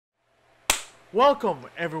Welcome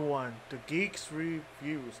everyone to Geeks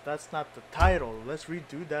Reviews. That's not the title. Let's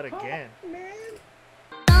redo that again. Oh, man.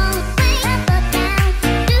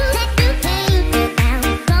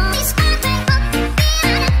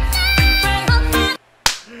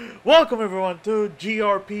 Welcome everyone to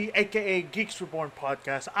GRP, aka Geeks Reborn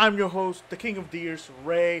Podcast. I'm your host, the King of the Ears,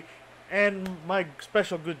 Ray, and my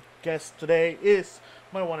special good guest today is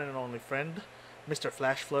my one and only friend, Mr.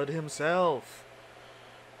 Flash Flood himself.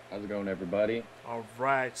 How's it going, everybody?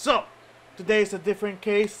 Alright, so today is a different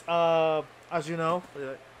case. As you know,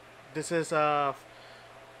 this is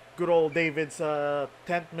good old David's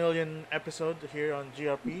 10th million episode here on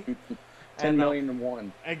GRP. 10 million and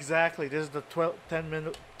one. Exactly, this is the 10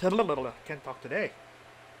 minute. Can't talk today.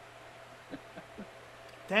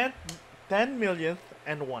 10 millionth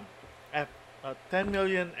and one. 10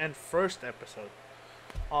 million and first episode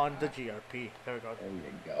on the GRP. There we go. There you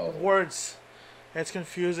go. Words. It's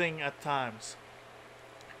confusing at times.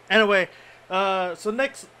 Anyway, so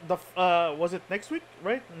next was it next week,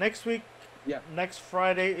 right? Next week, Yeah. next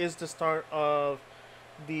Friday is the start of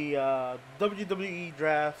the WWE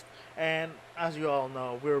draft, and as you all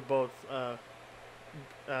know, we're both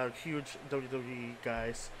huge WWE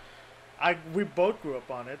guys. We both grew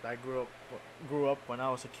up on it. I grew up when I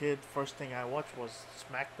was a kid. First thing I watched was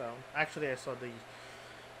SmackDown. Actually, I saw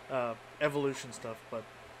the Evolution stuff, but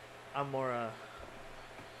I'm more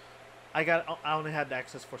I only had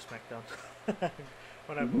access for SmackDown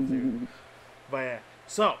when I moved here. But yeah,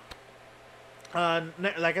 so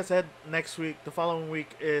like I said, next week, the following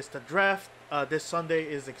week is the draft. This Sunday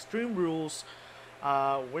is Extreme Rules,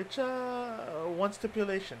 which one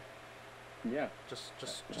stipulation. Yeah.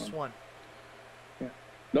 Just one. Yeah.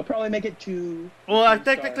 They'll probably make it two. Well,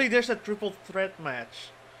 technically, there's a triple threat match.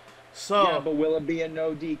 So Yeah, but will it be a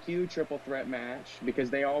no DQ triple threat match? Because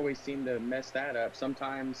they always seem to mess that up.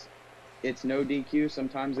 Sometimes it's no DQ,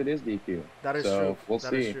 sometimes it is DQ. that is so true. We'll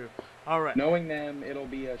That see. is true. All right. Knowing them, it'll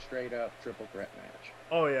be a straight up triple threat match.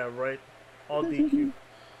 Oh yeah, right. All DQ.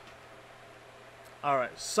 All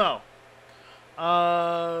right. So,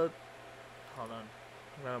 hold on.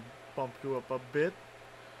 I'm gonna bump you up a bit.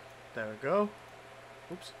 There we go.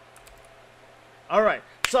 Oops. All right.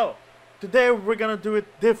 So today we're gonna do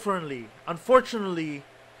it differently. Unfortunately,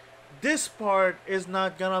 this part is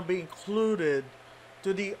not gonna be included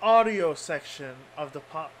to the audio section of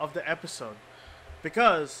the episode,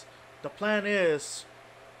 because the plan is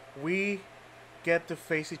we get to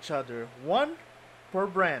face each other, one per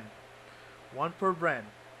brand.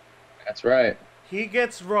 That's right. He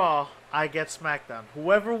gets Raw, I get SmackDown.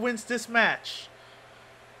 Whoever wins this match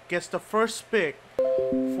gets the first pick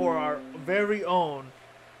for our very own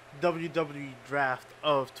WWE draft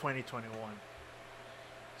of 2021.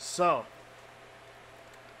 So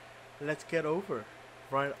let's get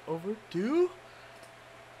right over to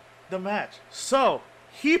the match. So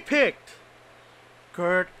he picked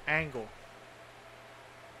Kurt Angle.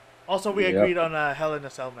 Also, we Yep. agreed on a Hell in a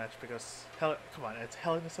Cell match because come on, it's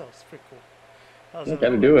Hell in a Cell. It's pretty cool. Hell in a You Cell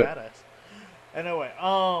gotta is do it. badass. Anyway,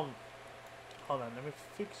 hold on, let me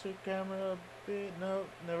fix your camera a bit. No,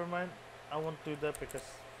 never mind. I won't do that because,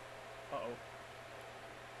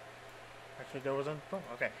 actually there wasn't.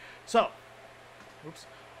 Okay, so, oops,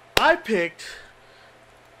 I picked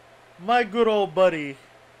my good old buddy,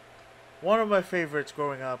 one of my favorites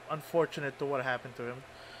growing up. Unfortunate to what happened to him.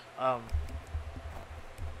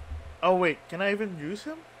 Oh wait, can I even use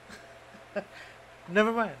him?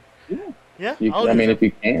 Never mind. Yeah. Yeah, I mean, use if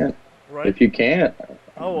you can't, right? if you can't,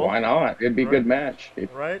 Oh, well. why not? It'd be a Right. good match.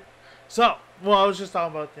 Right. So, well, I was just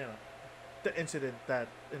talking about the incident that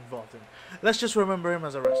involved him. Let's just remember him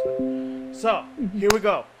as a wrestler. So here we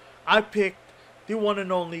go. I picked the one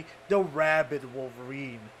and only, the Rabid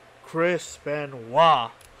Wolverine, Chris Benoit.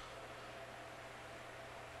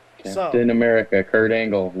 Captain America, Kurt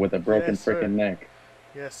Angle, with a broken Yes, sir. freaking neck.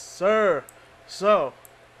 Yes, sir. So,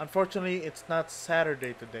 unfortunately, it's not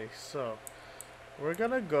Saturday today. So, we're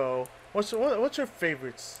gonna go. What's your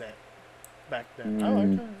favorite set back then? I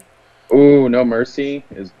like that. Ooh, No Mercy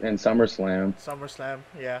is in SummerSlam. SummerSlam.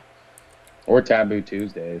 Yeah. Or Taboo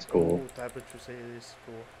Tuesday is cool. Ooh, Taboo Tuesday is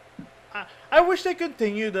cool. I wish they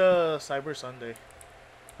continued the Cyber Sunday,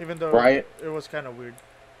 even though Right. it was kind of weird.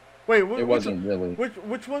 Wait, It wasn't really.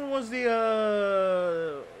 which one was the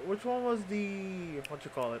what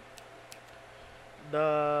you call it?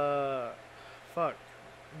 The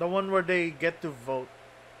one where they get to vote.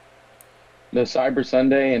 The Cyber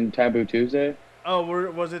Sunday and Taboo Tuesday? Oh,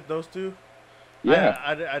 was it those two? Yeah.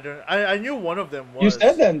 I knew one of them was. You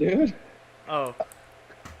said them, dude. Oh,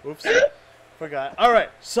 oops, forgot. All right,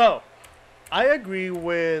 so I agree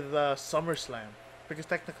with SummerSlam. Because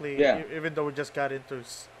technically, Yeah. even though we just got into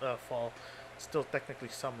fall, it's still technically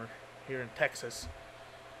summer here in Texas.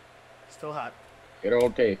 Still hot. Good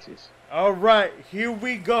old Texas. All right, here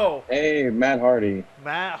we go. Hey, Matt Hardy.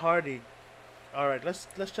 Matt Hardy. All right, let's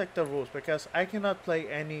check the rules because I cannot play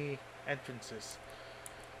any entrances.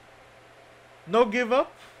 No give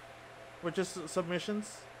up, which is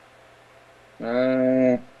submissions.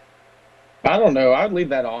 I don't know. I'd leave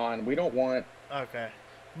that on. We don't want. Okay,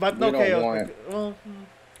 but We no don't chaos. want- Well,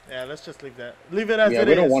 yeah, let's just leave that. Leave it as Yeah, it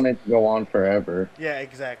we is. don't want it to go on forever. Yeah,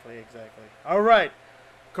 exactly. All right,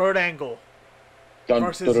 Kurt Angle Dun,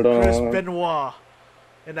 versus dun, dun, Chris dun. Benoit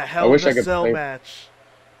in a I Hell wish in I a could Cell play- match.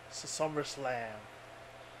 It's a SummerSlam.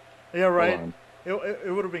 Yeah, Hold right. on. It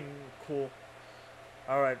would have been cool.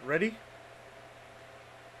 All right, ready?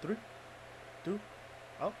 3, 2,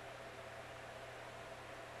 up.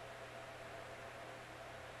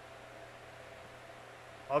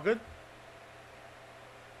 All good?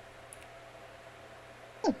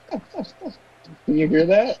 Can you hear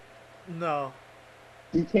that? No,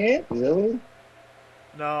 You can't? Really?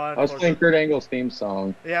 no. I was playing Unfortunately. Kurt Angle's theme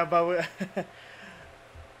song. Yeah, but we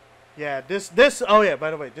yeah, this. Oh yeah.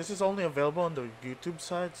 By the way, this is only available on the YouTube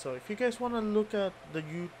side. So if you guys want to look at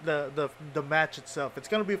the match itself, it's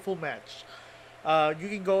gonna be a full match. You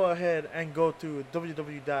can go ahead and go to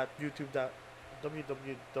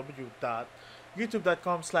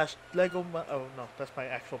www.youtube.com/Lego. Oh no, that's my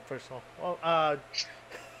actual personal. Well,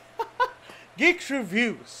 Geeks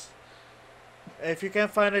Reviews. If you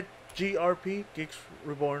can't find it, GRP, Geeks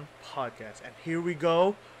Reborn Podcast. And here we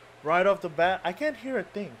go. Right off the bat, I can't hear a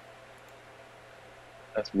thing.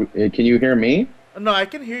 Can you hear me? No, I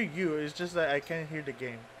can hear you. It's just that I can't hear the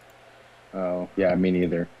game. Oh, yeah, me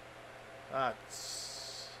neither. That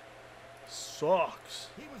sucks.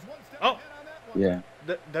 Oh, Yeah.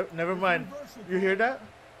 never mind. You hear that?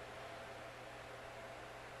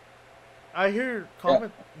 I hear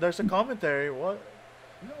comment. There's a commentary. What?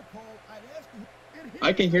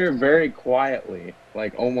 I can hear it very quietly,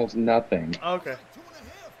 like almost nothing. Okay.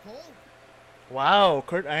 Wow,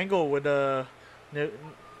 Kurt Angle with a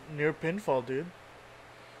near pinfall, dude.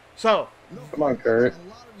 So, Come on, Kurt.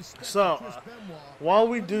 while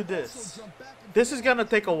we do this is gonna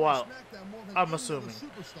take a while, I'm assuming.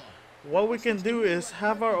 What we can do is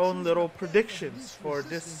have our own little predictions for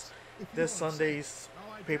this Sunday's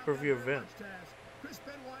pay-per-view event.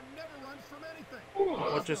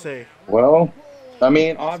 What you say? Well, I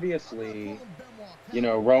mean, obviously,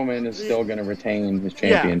 Roman is still going to retain his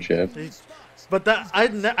championship. But I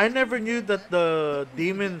never knew that the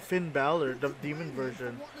Demon Finn Balor, the Demon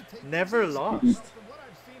version, never lost.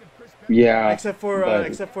 Yeah. Except for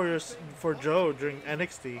but- for Joe during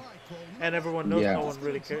NXT, and everyone knows Yeah. no one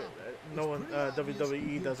really care. No one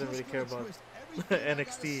WWE doesn't really care about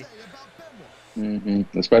NXT.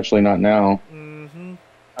 Especially not now.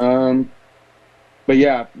 Mm-hmm. But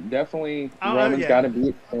yeah, definitely Roman's yeah. got to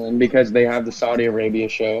beat Finn because they have the Saudi Arabia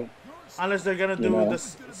show. Unless they're gonna do know. the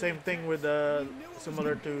same thing with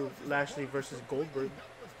similar to Lashley versus Goldberg.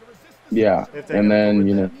 Yeah, If they're and gonna then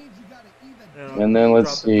go with and then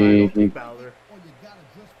let's drop the title see. to Balor.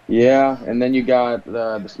 Yeah, and then you got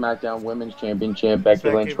the SmackDown Women's Championship, Becky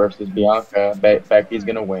Becky. Lynch versus Bianca. Becky's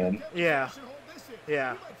gonna win. Yeah,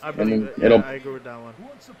 I then believe it. it'll- Yeah, I agree with that one.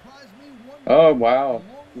 Oh wow,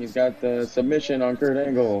 he's got the submission on Kurt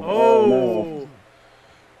Angle. Oh, No,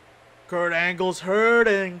 Kurt Angle's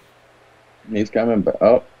hurting. he's coming.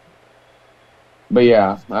 But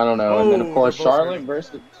yeah, I don't know. And then Oh, of course they're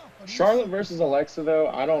both Charlotte versus Alexa though.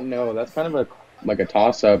 I don't know. That's kind of a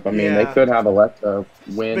toss up. I mean, Yeah. they could have Alexa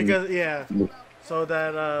win. Because so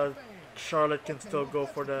that Charlotte can still go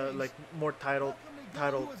for the more title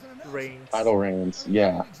reigns. Title reigns.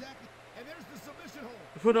 Yeah.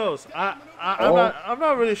 Who knows? I'm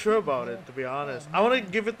not really sure about it, to be honest. I want to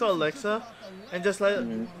give it to Alexa and just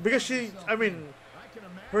because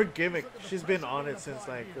her gimmick, she's been on it since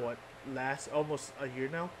almost a year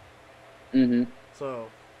now. So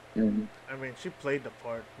she played the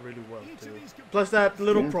part really well too. Plus that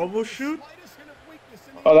little promo shoot,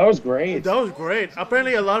 Oh, that was great. that was great.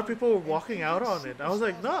 Apparently a lot of people were walking out on it. I was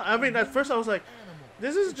like, no. At first I was like,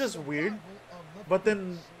 this is just weird. But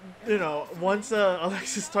then, once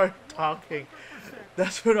Alexa started talking,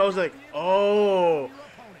 that's when I was like, oh,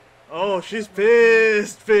 she's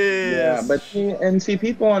pissed. Yeah, but see,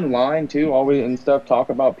 people online too always and stuff talk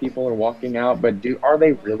about people are walking out, but are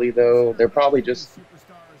they really though? They're probably just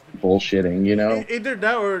bullshitting, Either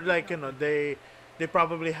that or they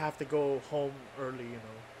probably have to go home early,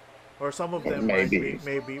 or some of them Maybe.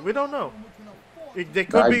 maybe we don't know. They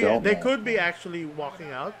don't they know. could be actually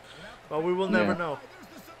walking out, but we will never Yeah. know.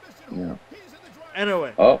 Yeah.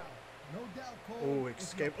 Anyway. Oh, Ooh,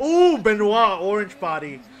 escape. Ooh, Benoit, orange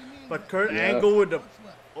body. But Kurt yeah. Angle with the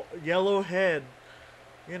yellow head.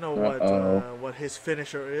 You know Uh-oh. what his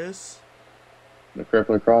finisher is. The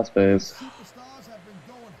crippler crossface.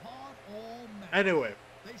 Anyway,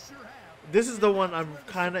 this is the one I'm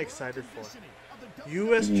kind of excited for.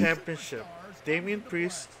 U.S. Championship. Damian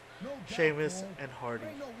Priest, Sheamus, and Hardy.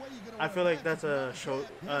 I feel like that's a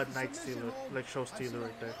night stealer, like show stealer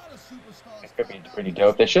right there. It could be pretty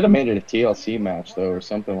dope. They should have made it a TLC match though, or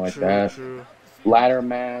something like that. True. Ladder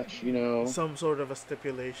match, you know. Some sort of a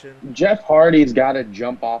stipulation. Jeff Hardy's got to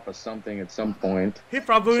jump off of something at some point. He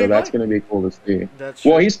probably So that's going to be cool to see. That's true.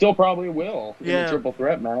 Well, he still probably will in Yeah. the triple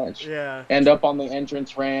threat match. Yeah. End up on the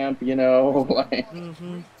entrance ramp, you know. Like.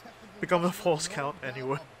 Become a false count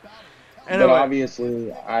anyway. But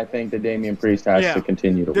obviously, I think that Damian Priest has to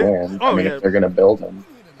continue to win. Oh, I mean, yeah. if they're going to build him.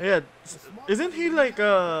 Yeah. Isn't he like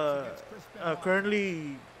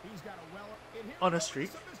currently on a streak?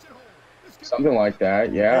 Something like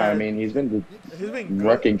that, yeah. Yeah. I mean, he's been good.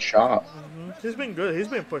 wrecking shop. He's been good. He's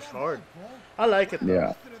been pushed hard. I like it though.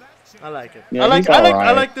 Yeah. I like it. Yeah,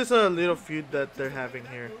 I like this little feud that they're having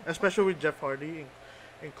here, especially with Jeff Hardy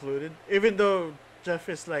included. Even though Jeff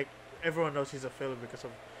is like, everyone knows he's a filler because of,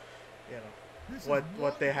 you know,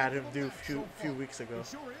 what they had him do few weeks ago.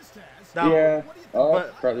 Yeah. Oh,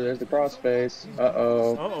 but, there's the crossface.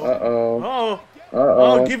 Uh-oh.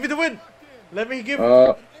 Oh, give me the win. Let me give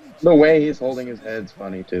the way he's holding his head's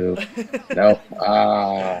funny too. No.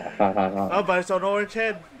 Oh, but it's an orange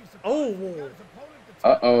head. Oh.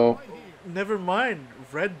 Uh-oh. Never mind.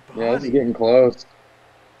 Red body. Yeah, this is getting close.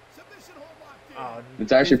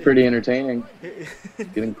 It's actually pretty entertaining.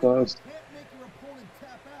 Getting close.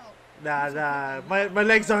 Nah. My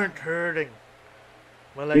legs aren't hurting.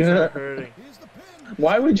 My legs aren't hurting.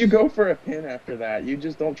 Why would you go for a pin after that? You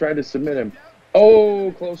just don't try to submit him.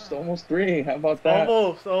 Oh, close to almost 3. How about that?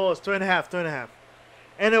 Almost 2.5.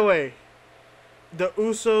 Anyway, the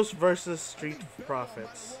Usos versus Street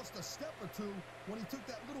Profits.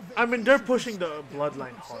 I mean, they're pushing the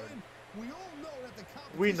bloodline hard.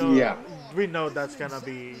 We know that's gonna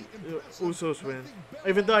be Usos win.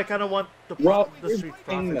 Even though I kind of want the Street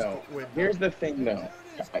Profits to win. Here's the thing, though.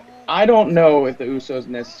 I don't know if the Usos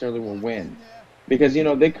necessarily will win, because you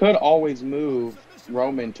know they could always move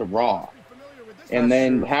Roman to Raw, and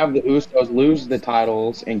then have the Usos lose the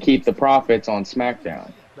titles and keep the Profits on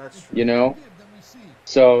SmackDown. That's true. You know.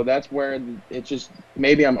 So that's where it's just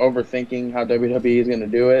maybe I'm overthinking how WWE is going to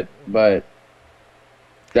do it, but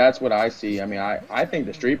that's what I see. I mean, I think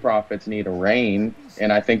the Street Profits need a reign,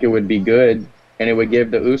 and I think it would be good, and it would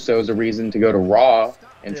give the Usos a reason to go to Raw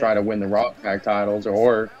and try to win the Raw tag titles,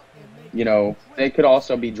 or, you know, they could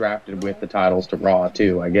also be drafted with the titles to Raw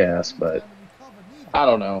too, I guess, but I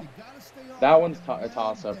don't know. That one's a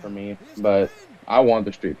toss-up for me, but I want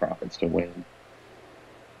the Street Profits to win.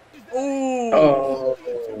 Oh,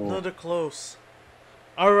 another close.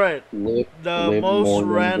 All right, the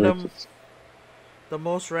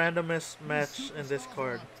most randomest match in this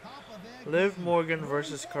card: Liv Morgan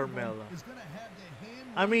versus Carmella.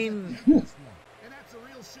 I mean,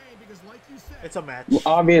 it's a match. Well,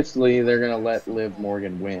 obviously, they're gonna let Liv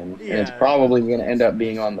Morgan win, and it's probably gonna end up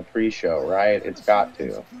being on the pre-show, right? It's got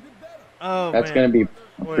to. Oh, that's gonna be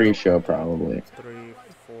pre-show probably. 3,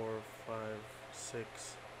 4, 5,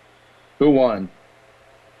 6. Who won?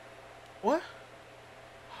 What?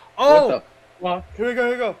 Oh! What the fuck? Here we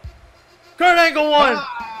go. Kurt Angle won!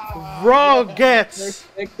 Raw gets...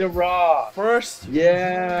 First pick to Raw. First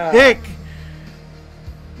pick.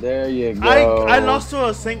 There you go. I lost to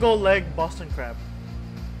a single leg Boston Crab.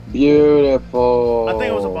 Beautiful. I think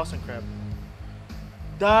it was a Boston Crab.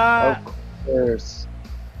 Of course.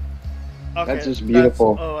 Okay, that's just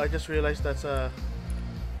beautiful. I just realized that's a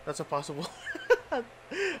possible...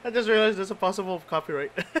 I just realized there's a possible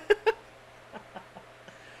copyright.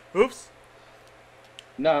 Oops.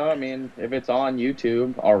 No, I mean, if it's on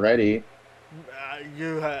YouTube already.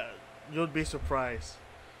 You'd be surprised.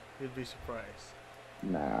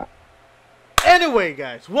 Nah. Anyway,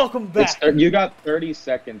 guys, welcome back. You got 30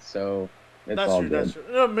 seconds, so it's all good. That's true.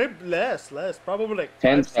 No, maybe less. Probably like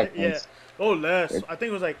 10 seconds. Yeah. Oh, less. I think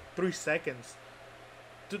it was like 3 seconds.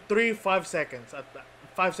 5 seconds.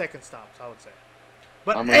 5 second stops, I would say.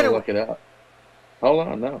 But I'm gonna look it up. Hold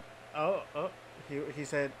on, no. Oh. He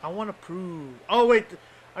said, I want to prove. Oh wait,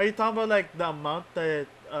 are you talking about like the amount that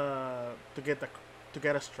to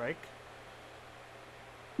get a strike?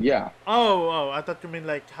 Yeah. Oh, I thought you mean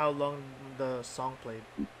like how long the song played.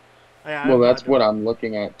 Well, that's what I'm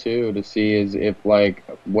looking at too, to see is if like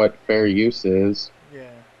what fair use is. Yeah.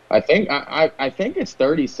 I think it's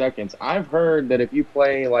 30 seconds. I've heard that if you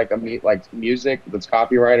play like like music that's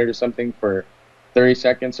copyrighted or something for 30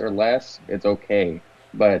 seconds or less, it's okay.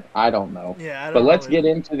 But I don't know. Yeah, I But don't know let's either. get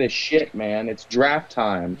into this shit, man. It's draft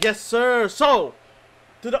time. Yes, sir. So,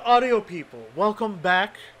 to the audio people, welcome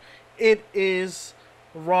back. It is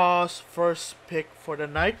Raw's first pick for the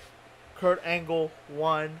night. Kurt Angle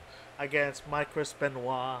won against Chris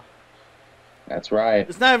Benoit. That's right.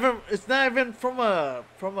 It's not even from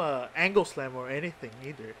a angle slam or anything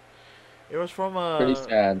either. It was from Pretty a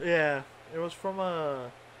sad. yeah. It was from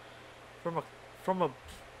a from a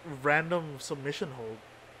random submission hold.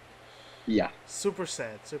 Yeah. Super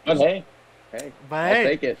sad. Super But sad. hey, But I'll hey,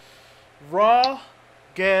 take it. Raw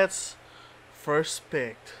gets first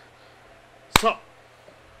picked. So,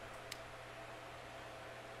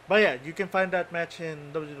 but yeah, you can find that match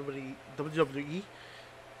in WWE,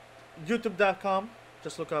 YouTube.com.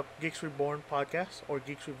 Just look up Geeks Reborn Podcast or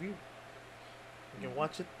Geeks Review. You can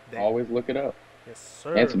watch it there. Always look it up. Yes,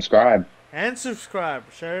 sir. And subscribe. And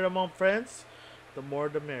subscribe. Share it among friends. The more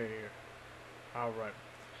the merrier. Alright.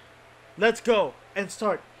 Let's go and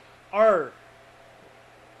start our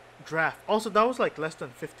draft. Also, that was like less than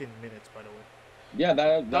 15 minutes, by the way. Yeah,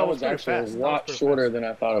 that was pretty actually fast. a lot shorter than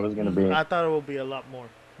I thought it was going to be. I thought it would be a lot more.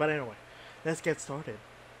 But anyway, let's get started.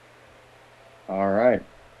 All right.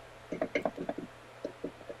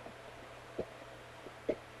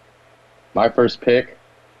 My first pick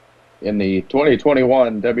in the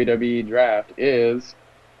 2021 WWE draft is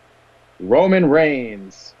Roman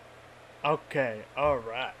Reigns. Okay,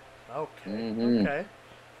 alright. Okay, Mhm.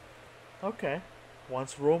 okay.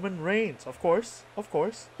 Once Roman Reigns, of course.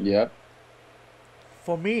 Yep.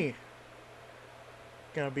 For me,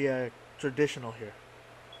 gonna be a traditional here.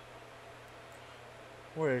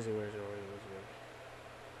 Where is it?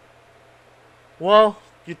 Well,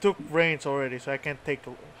 you took Reigns already, so I can't take.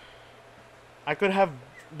 I could have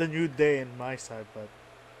the New Day in my side, but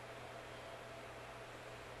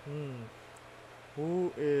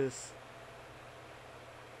who is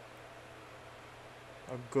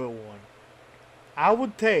a good one? I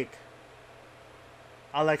would take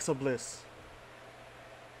Alexa Bliss.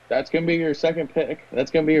 That's going to be your second pick.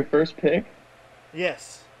 That's going to be your first pick.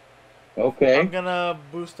 Yes. Okay. I'm gonna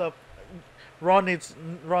boost up. Raw needs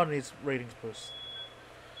ratings boost.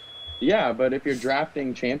 Yeah, but if you're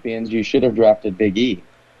drafting champions, you should have drafted Big E.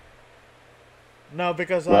 No,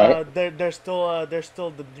 because Right. they're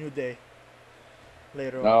still the New Day.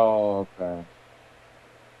 Later on, Oh, okay.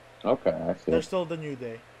 Okay, I see. they're still the New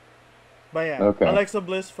Day. But yeah, Okay. Alexa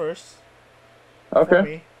Bliss first for Okay.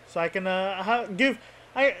 me, so I can give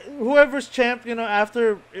whoever's champ.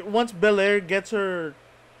 After once Belair gets her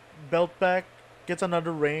belt back, gets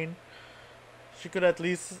another reign, she could at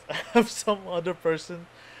least have some other person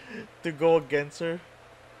to go against her.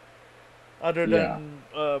 Other than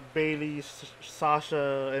Bailey,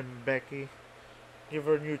 Sasha, and Becky. Give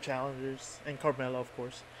her new challengers. And Carmella, of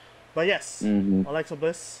course. But yes, Mhm. Alexa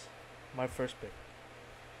Bliss, my first pick.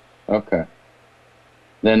 Okay.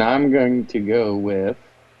 Then I'm going to go with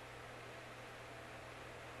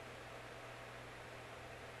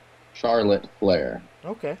Charlotte Flair.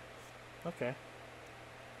 Okay.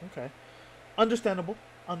 Understandable.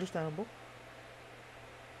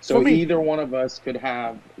 So For me. either one of us could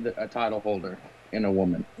have a title holder in a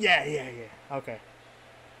woman. Yeah. Okay.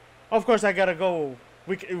 Of course, I gotta go.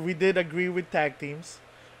 We did agree with tag teams.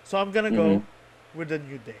 So I'm gonna go with the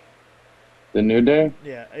New Day. The New Day?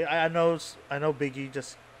 Yeah, I know Big E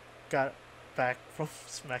just got back from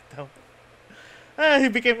SmackDown. He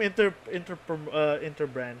became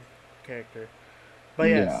interbrand character. But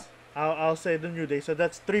yes, I'll say the New Day. So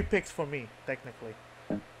that's 3 picks for me technically.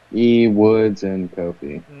 E, Woods, and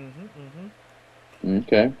Kofi.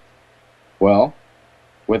 Okay. Well,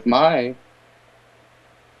 with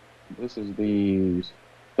this is the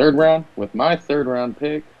third round. With my third round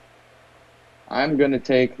pick, I'm going to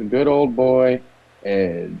take the good old boy,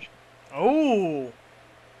 Edge. Oh.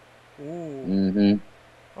 Ooh. Mm-hmm.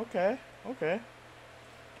 Okay.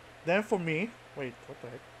 Then for me, wait, what the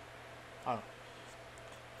heck? Oh.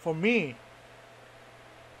 For me,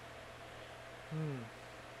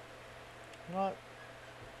 what?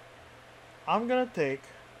 I'm gonna take.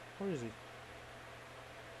 Where is he?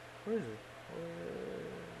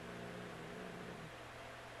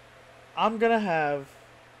 I'm gonna have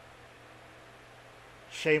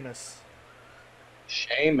Sheamus.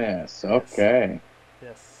 Okay.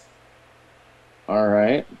 Yes. All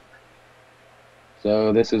right.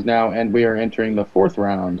 So this is now, and we are entering the fourth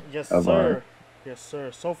round. Yes, of sir. Yes,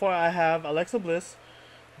 sir. So far, I have Alexa Bliss,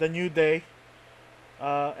 The New Day,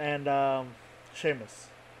 and Sheamus.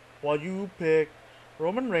 While you pick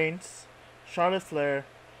Roman Reigns, Charlotte Flair,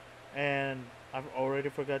 and I've already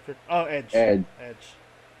forgot your... Oh, Edge. Edge. Edge.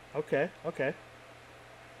 Okay, okay.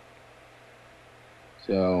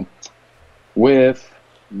 So, with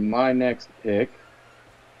my next pick,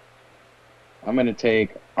 I'm going to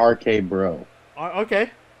take RK Bro. Okay.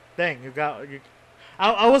 Dang, you got...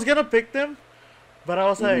 I was gonna pick them, but I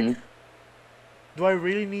was like, do I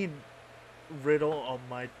really need Riddle on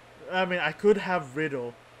my... I mean, I could have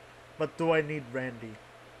Riddle, but do I need Randy?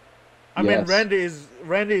 I mean, Randy is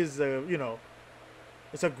you know,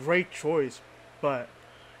 it's a great choice, but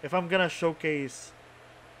if I'm gonna showcase,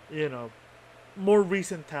 you know, more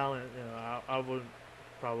recent talent, you know, I would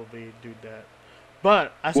probably do that.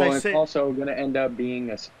 But as I say, it's also going to end up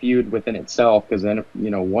being a feud within itself because then,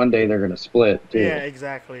 you know, one day they're going to split too. Yeah,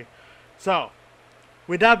 exactly. So,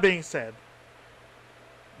 with that being said,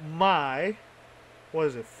 my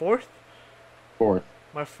fourth? Fourth.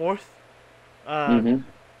 My fourth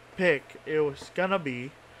pick, it was gonna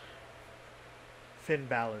be Finn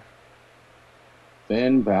Balor.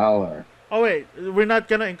 Finn Balor. Oh wait, we're not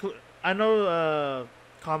gonna include. I know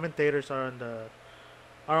commentators are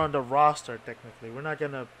on the roster technically. We're not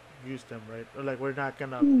gonna use them, right? Or like we're not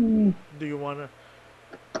gonna. Do you wanna?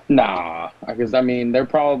 Nah, because I mean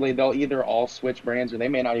they'll either all switch brands or they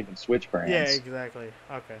may not even switch brands. Yeah, exactly.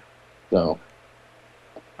 Okay. So.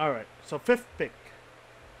 All right. So fifth pick.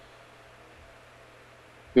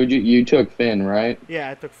 You took Finn, right? Yeah,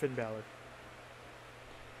 I took Finn Balor.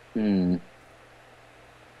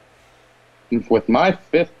 With my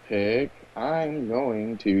fifth pick, I'm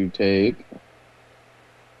going to take.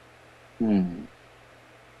 I'm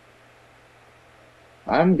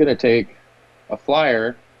gonna take a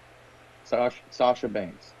flyer, Sasha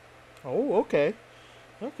Banks. Oh, okay.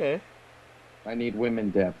 Okay. I need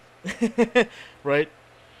women depth. Right.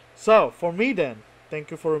 So for me then,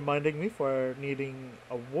 thank you for reminding me for needing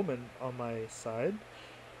a woman on my side.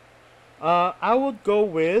 I would go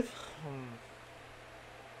with.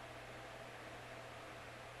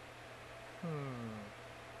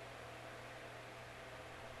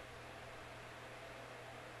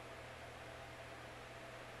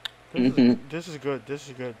 This is good. This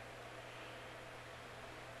is good.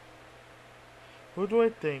 Who do I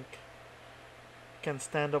think can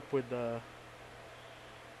stand up with the...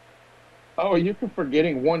 Oh, you're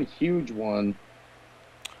forgetting one huge one.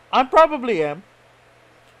 I probably am.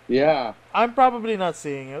 Yeah. I'm probably not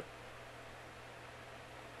seeing it.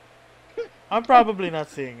 I'm probably not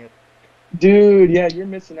seeing it. Dude, yeah, you're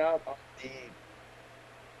missing out on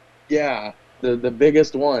the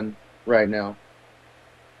biggest one right now.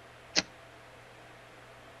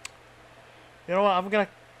 You know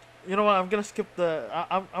what? I'm gonna skip the.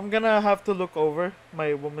 I'm gonna have to look over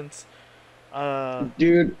my women's.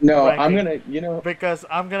 Dude, no, ranking I'm gonna. Because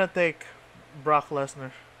I'm gonna take Brock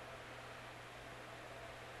Lesnar.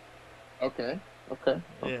 Okay.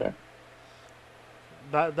 Yeah.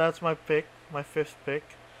 That's my pick, my fifth pick.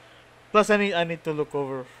 Plus, I need to look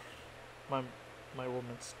over my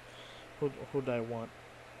women's. Who do I want?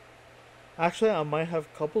 Actually, I might have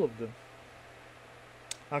a couple of them.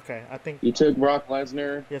 Okay, I think you took Brock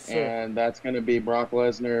Lesnar. Yes, sir. And that's gonna be Brock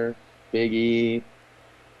Lesnar, Big E,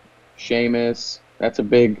 Sheamus. That's some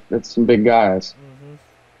big guys.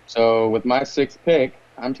 So with my sixth pick,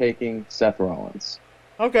 I'm taking Seth Rollins.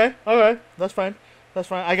 Okay, alright, that's fine.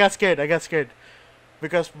 I got scared.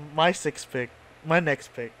 Because my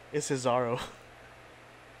next pick is Cesaro.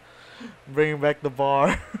 Bringing back the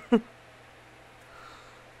bar.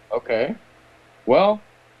 Okay. Well,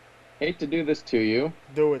 hate to do this to you.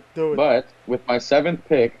 Do it. But with my seventh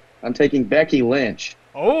pick, I'm taking Becky Lynch.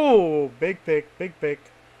 Oh, big pick.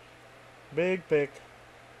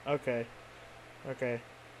 Okay.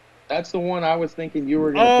 That's the one I was thinking you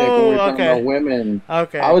were going to pick when we were talking about women.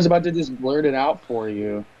 Okay. I was about to just blurt it out for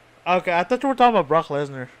you. Okay, I thought you were talking about Brock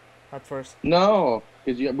Lesnar at first. No,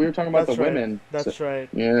 because we were talking about women. That's right.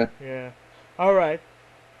 Yeah. All right.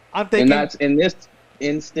 I'm thinking. And that's in this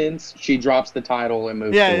instance, she drops the title and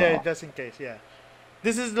moves. Yeah, just in case. Yeah.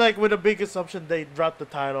 This is like with a big assumption they drop the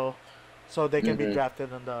title, so they can be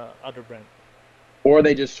drafted on the other brand. Or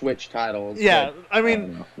they just switch titles. Yeah, I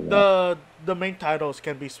mean the main titles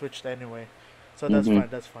can be switched anyway, so that's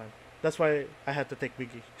fine. That's why I had to take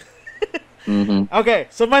Biggie. Okay,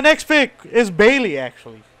 so my next pick is Bailey.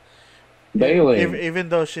 Actually, Bailey. Even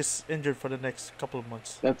though she's injured for the next couple of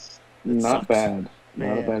months. That's not bad.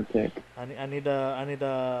 Not a bad pick. I need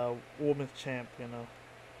a women's champ. You know.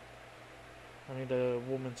 I need a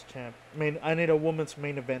women's champ. I need a women's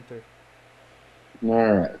main eventer.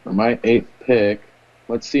 All right, for my eighth pick,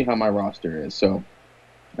 let's see how my roster is. So,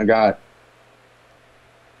 I got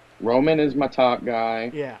Roman is my top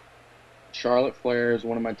guy. Yeah. Charlotte Flair is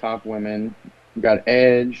one of my top women. We got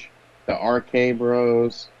Edge, the RK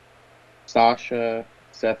Bros, Sasha,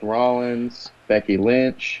 Seth Rollins, Becky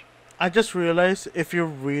Lynch. I just realized if you're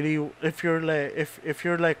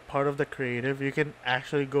like part of the creative, you can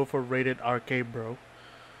actually go for rated RK, bro.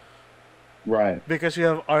 Right. Because you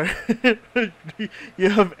have you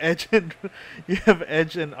have Edge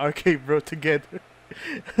and RK Bro together.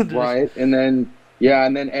 Right, and then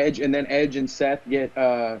Edge and Seth get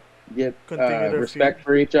Continue their respect feud.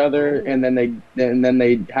 for each other, Oh. and then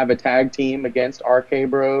they have a tag team against RK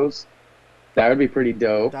Bros. That would be pretty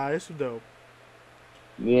dope. That is dope.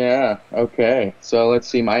 Yeah. Okay. So let's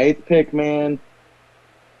see. My 8th pick, man.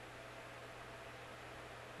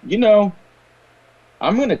 You know,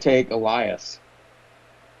 I'm gonna take Elias.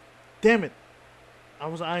 Damn it! I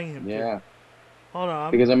was eyeing him. Yeah. Too. Hold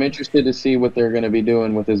on. Because I'm interested to see what they're gonna be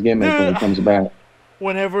doing with his gimmick when he comes back.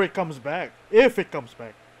 Whenever it comes back, if it comes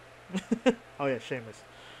back. Oh yeah, Sheamus.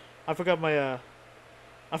 I forgot my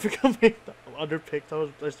other picks.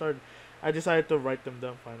 I decided to write them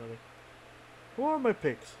down finally. Who are my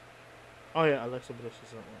picks? Oh yeah, Alexa Bliss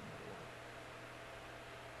is that one.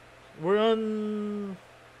 We're on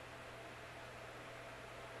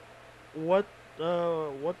what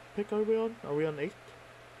pick are we on? Are we on 8th?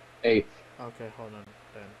 8th. Okay, hold on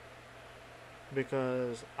then.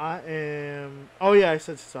 Because I am. Oh yeah, I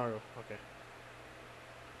said Cesaro. Okay.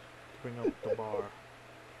 Bring up the bar.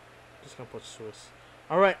 Just gonna put Swiss.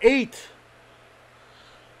 All right, 8.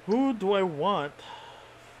 Who do I want?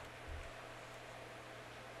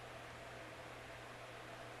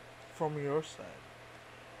 From your side.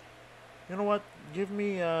 You know what? Give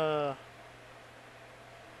me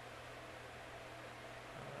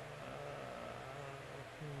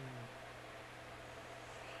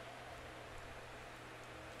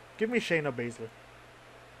Give me Shayna Baszler.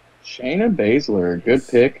 Shayna Baszler, good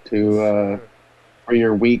pick to for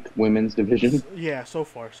your weak women's division. Yeah, so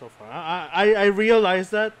far. I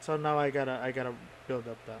realized that, so now I gotta build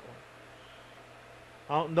up that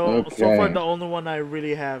one. Okay. So far the only one I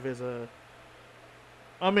really have is a.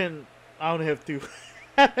 I mean, I only have 2.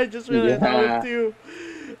 I just realized I have 2.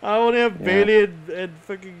 I only have Bailey and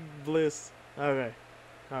fucking Bliss. Okay.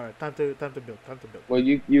 All right, time to build. Well,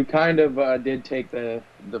 you kind of did take the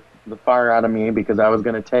fire out of me because I was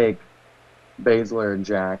gonna take Baszler and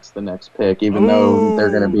Jax the next pick, even though they're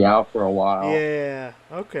gonna be out for a while. Yeah.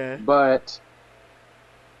 Okay. But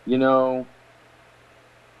you know,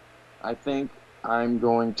 I think I'm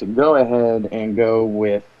going to go ahead and go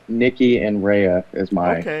with Nikki and Rhea as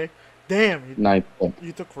my okay. Damn. ninth pick.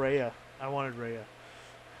 You took Rhea. I wanted Rhea.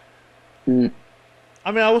 Mm.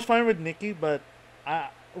 I mean, I was fine with Nikki, but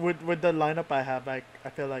with the lineup I have, I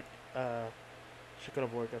feel like she could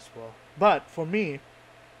have worked as well. But for me,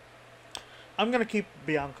 I'm gonna keep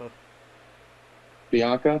Bianca.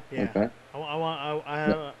 Bianca? Yeah. Okay.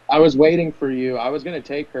 I was waiting for you. I was gonna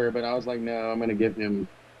take her, but I was like, no, I'm gonna give him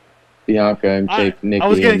Bianca and take Nikki. I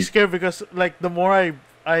was getting scared because like the more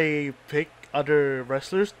I pick other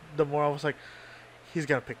wrestlers, the more I was like, he's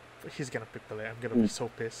gonna pick Belair. I'm gonna be so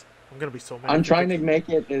pissed. I'm gonna be so mad. I'm trying to make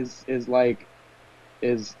it as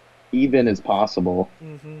even as possible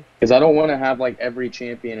because I don't want to have like every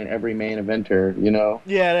champion and every main eventer. You know.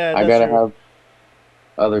 Yeah, I gotta have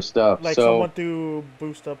other stuff. Like so, someone to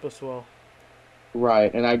boost up as well.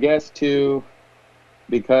 Right, and I guess too,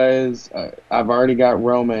 because I've already got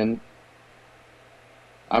Roman.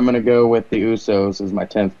 I'm gonna go with the Usos as my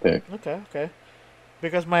 10th pick. Okay.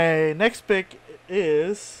 Because my next pick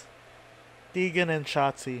is Tegan and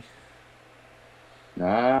Shotzi.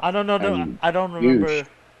 I don't know. I don't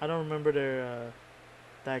remember their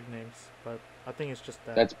tag names, but I think it's just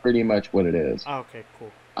that. That's pretty much what it is. Oh, okay,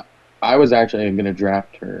 cool. I was actually gonna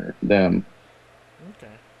draft them.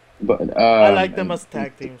 Okay. But I like them as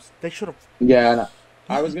tag teams. They should have. Yeah,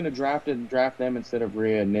 I was gonna draft them instead of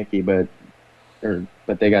Rhea and Nikki, but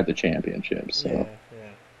they got the championship. So. Yeah.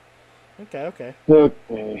 Okay.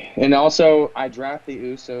 Okay. And also, I draft the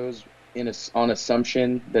Usos on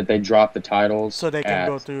assumption that they drop the titles, so they can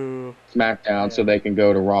go to SmackDown, so they can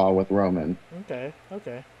go to Raw with Roman. Okay.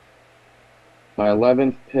 My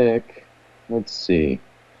 11th pick. Let's see.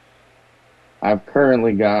 I've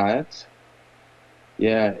currently got.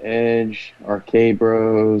 Yeah, Edge, Arcade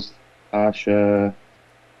Bros, Asha,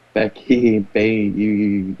 Becky,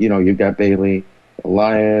 you've got Bailey,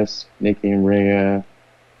 Elias, Nikki and Rhea,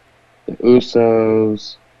 the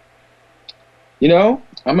Usos.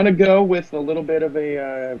 I'm going to go with a little bit of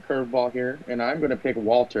a curveball here, and I'm going to pick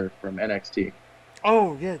Walter from NXT.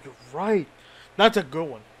 Oh, yeah, you're right. That's a good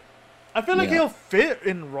one. I feel like he'll fit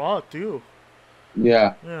in Raw, too.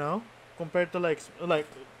 Yeah. You know, compared to like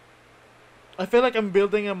I feel like I'm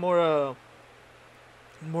building a more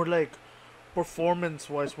like performance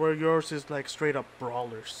wise, where yours is like straight up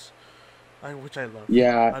brawlers, which I love.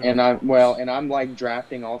 Yeah, I love and brawlers. and I'm like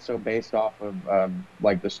drafting also based off of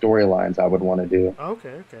like the storylines I would want to do.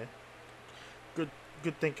 Okay, okay, good,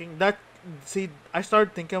 good thinking. That see, I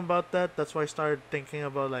started thinking about that. That's why I started thinking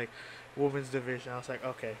about like women's division. I was like,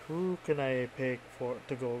 okay, who can I pick for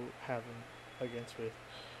to go have him against with?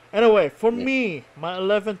 Anyway, for Yeah. me, my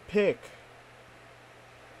 11th pick,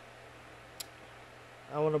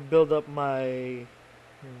 I want to build up my.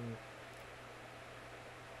 Hmm,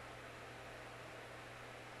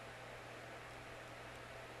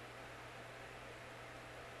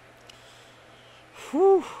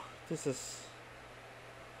 whew, this is.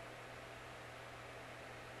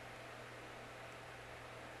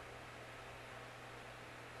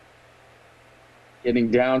 Getting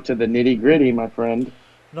down to the nitty gritty, my friend.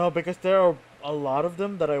 No, because there are a lot of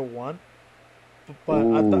them that I want, but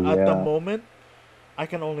Ooh, at the yeah. moment, I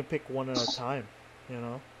can only pick one at a time. You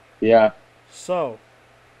know, Yeah. so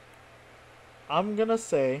I'm gonna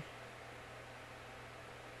say.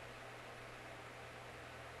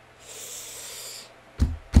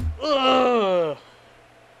 Ugh,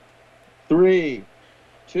 Three,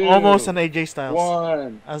 almost an two, AJ Styles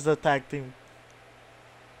one. as the tag team.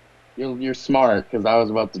 You're smart because I was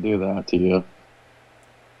about to do that to you.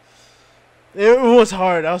 It was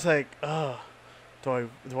hard. I was like, do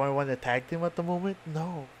I want to tag team at the moment?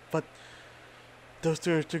 No, but those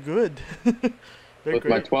two are too good. They're With my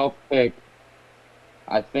great. 12th pick,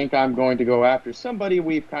 I think I'm going to go after somebody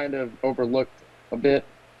we've kind of overlooked a bit,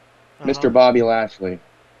 Uh huh. Mr. Bobby Lashley.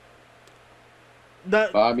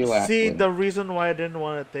 That Bobby see Lashley. the reason why I didn't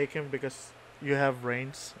want to take him because you have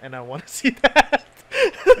Reigns and I want to see that.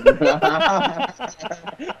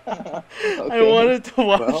 I Okay. wanted to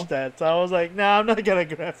watch Well, that, so I was like, nah, I'm not gonna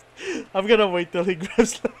grab. I'm gonna wait till he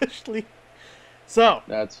grabs Lashley. So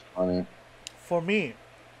that's funny. for me,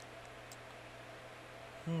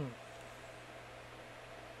 hmm,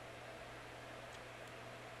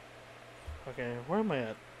 okay, where am I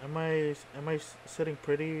at? Am I sitting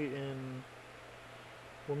pretty in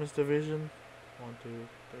women's division? 1, 2,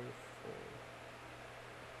 3, 4,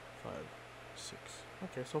 5, 6.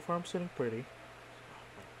 Okay, so far I'm sitting pretty.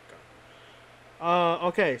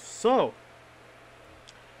 Okay, so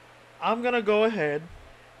I'm gonna go ahead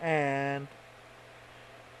and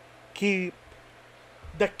keep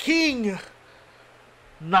the King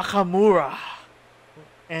Nakamura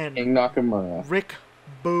and King Nakamura. Rick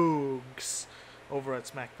Boogs over at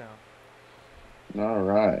SmackDown. All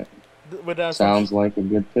right. With the Sounds assumption, like a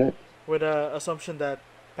good pick. with the assumption that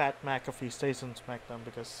Pat McAfee stays on SmackDown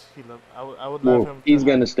because he love. I would love Well, him to he's have.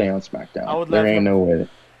 gonna stay on I SmackDown. would There love ain't him. no way.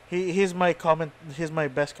 He's my comment. He's my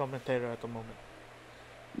best commentator at the moment.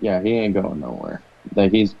 Yeah, he ain't going nowhere.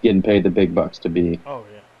 That he's getting paid the big bucks to be Oh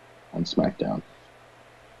yeah. on SmackDown.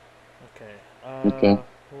 Okay. Okay.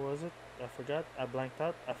 Who was it? I forgot. I blanked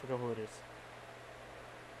out. I forgot who it is.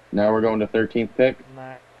 Now we're going to 13th pick.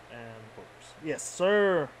 Mac and Books. Yes,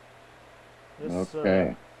 sir. Yes, sir.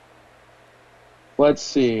 Okay. Let's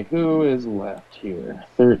see who is left here.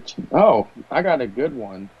 13. Oh, I got a good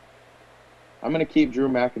one. I'm gonna keep Drew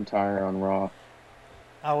McIntyre on Raw.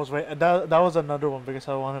 I was wait. That was another one because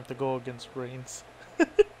I want him to go against Reigns.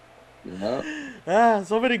 Yeah.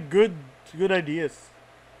 So many good ideas.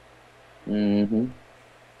 Mm-hmm.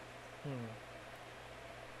 Hmm.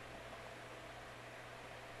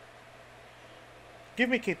 Give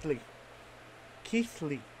me Keith Lee. Keith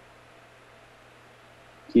Lee,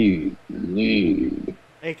 Keith Lee.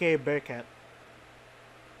 aka Bearcat.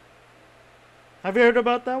 Have you heard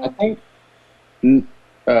about that I one? think.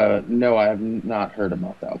 No, I have not heard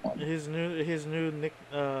about that one. His new nick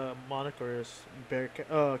moniker is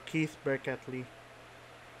Bearcat. Keith Bearcat Lee.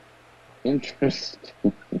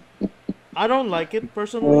 Interesting. I don't like it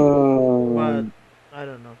personally, but Um, I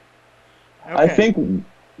don't know. I Okay. think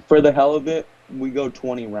for the hell of it, we go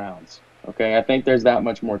 20 rounds. Okay, I think there's that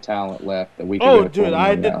much more talent left that we can Oh, go dude, 20 I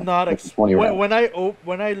more did rounds. not 20 rounds.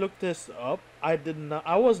 when I looked this up, I did not.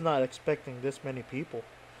 I was not expecting this many people.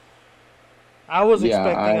 I was Yeah,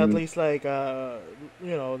 expecting at I'm. least like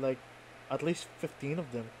like at least 15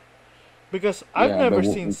 of them because I've Yeah, never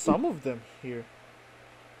seen some of them here.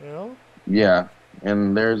 You know. yeah,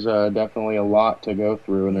 and there's definitely a lot to go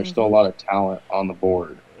through, and there's still a Mhm. lot of talent on the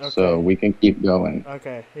board, so Okay. we can keep going.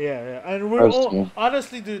 Okay. Yeah. Yeah. And we're First all team.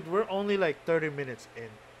 honestly, dude, we're only like 30 minutes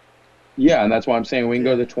in. Yeah, and that's why I'm saying we can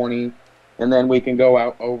go Yeah. to 20, and then we can go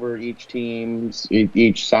out over each team's,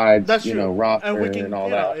 each side's, That's true. And we roster and can, all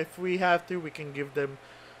that. if we have to, we can give them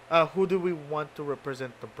who do we want to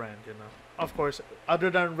represent the brand? You know, of course, other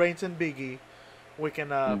than Reigns and Biggie, we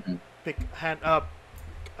can pick hand up,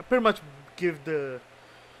 pretty much give the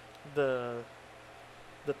the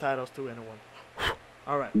titles to anyone.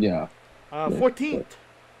 All right. Yeah. 14th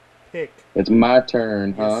pick. It's my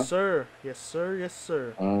turn, huh? Yes, sir. Yes, sir. Yes,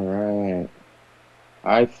 sir. All right.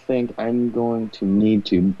 I think I'm going to need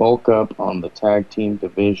to bulk up on the tag team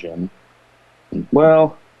division.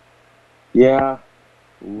 Well, yeah,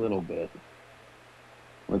 a little bit.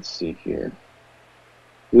 Let's see here.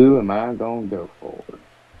 Who am I going to go for?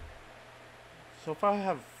 So far, I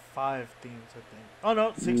have 5 teams, I think. Oh,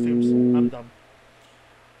 no, 6 teams. I'm dumb.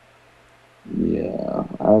 Yeah,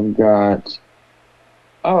 I've got...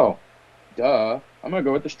 Oh, duh. I'm going to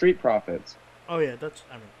go with the Street Profits. Oh, yeah,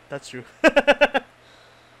 that's true.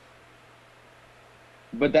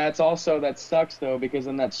 But that sucks, though, because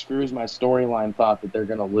then that screws my storyline thought that they're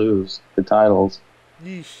going to lose the titles.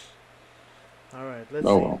 Yeesh. All right, let's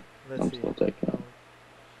see. Well, Let's I'm see. still taking it.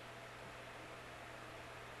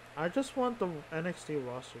 I just want the NXT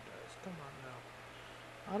roster, guys. Come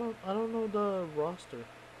on now. I don't know the roster.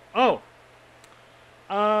 Oh.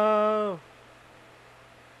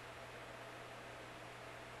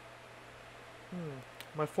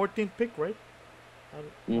 My 14th pick, right?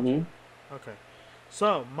 Mm-hmm. Okay.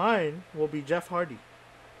 So mine will be Jeff Hardy.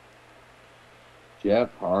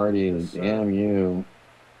 Jeff Hardy, Yes, damn you.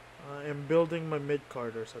 I am building my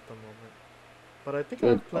mid-carders at the moment. But I think I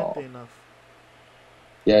Good have plenty call. enough.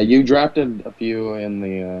 Yeah, you drafted a few in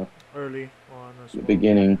the Early on as well.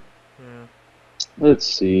 beginning. Yeah. Let's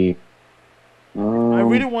see. I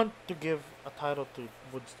really want to give a title to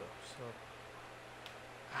Woodstock, so...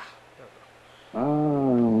 there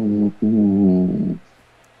we go.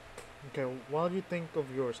 Okay, while you think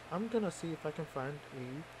of yours, I'm gonna see if I can find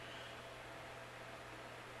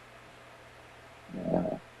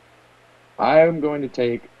Yeah. I am going to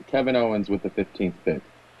take Kevin Owens with the 15th pick.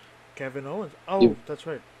 Kevin Owens. Oh, that's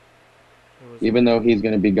right. Even though he's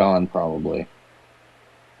going to be gone, probably.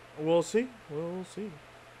 We'll see. We'll see.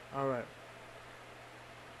 All right.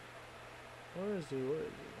 Where is he?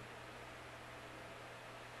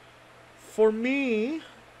 For me,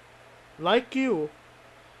 like you,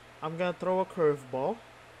 I'm gonna throw a curveball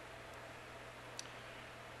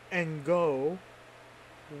and go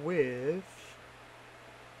with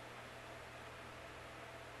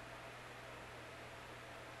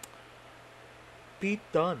Pete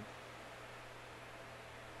Dunne,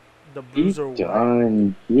 the Bruiserweight. Pete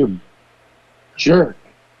Dunne, you jerk.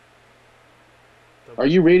 Are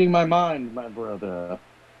you reading my mind, my brother?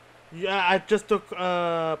 Yeah, I just took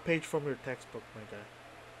a page from your textbook, my guy.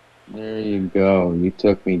 There you go. You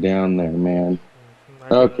took me down there, man.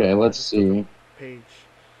 Okay, let's see. Page.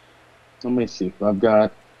 Let me see. I've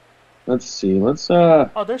got... Let's see. Let's,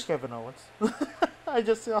 Oh, there's Kevin Owens. I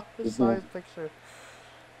just saw his picture.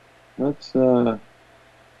 Let's go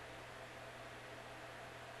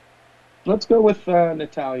with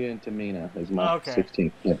Natalia and Tamina as my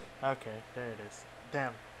 16th pick. Okay, there it is.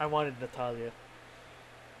 Damn, I wanted Natalia.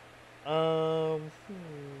 I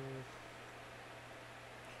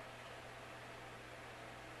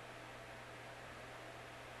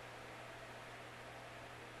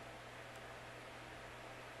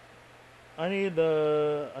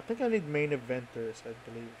think I need main eventers, I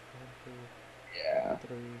believe. 1, 2, Yeah.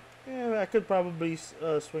 3. Yeah, I could probably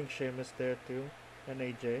swing Sheamus there too, and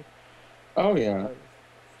AJ. Oh yeah. 5,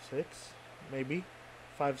 6, maybe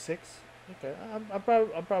 5, 6. Okay,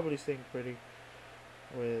 I'm probably staying pretty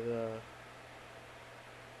with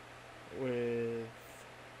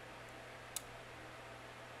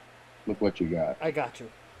what you got. I got you.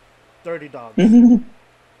 Dirty Dogs.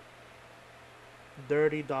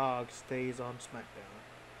 Dirty Dog stays on SmackDown.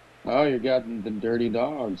 Oh, you got the Dirty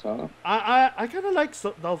Dogs, huh? I kind of like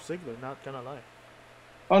Dolph Ziggler, not gonna lie.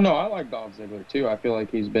 Oh no, I like Dolph Ziggler too. I feel like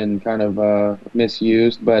he's been kind of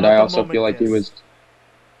misused, but I also feel like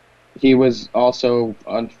he was also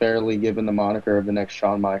unfairly given the moniker of the next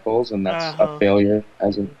Shawn Michaels, and that's a failure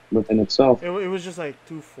within itself. It was just like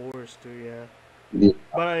too forced, too, yeah. Yeah.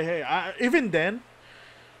 But hey, even then,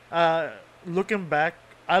 looking back,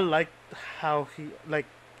 I like how he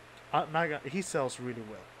sells really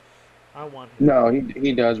well. I want him. No,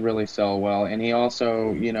 he does really sell well, and he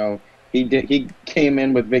also, he came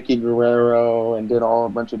in with Vicky Guerrero and did a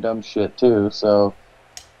bunch of dumb shit too. So,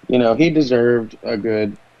 he deserved a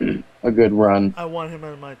good run. I want him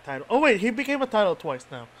in my title. Oh wait, he became a title twice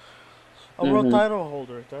now. A world title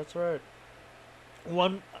holder. That's right.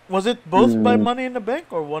 One was it both by Money in the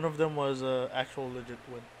Bank, or one of them was actual legit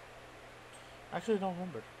win? Actually, don't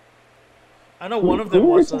remember. I know one of them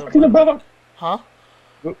was. What are you talking about? Huh?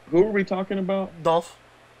 Who are we talking about? Dolph.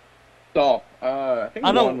 Dolph. I I think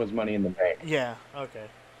one know. was Money in the Bank. Yeah. Okay.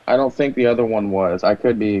 I don't think the other one was. I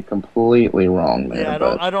could be completely wrong there, Yeah.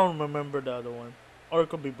 but I don't remember the other one, or it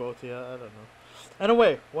could be both. Yeah. I don't know.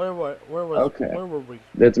 Anyway, okay. where were we?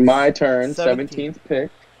 It's my turn. 17. 17th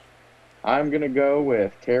pick. I'm gonna go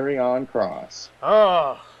with Carry On Cross.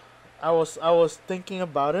 Oh, I was thinking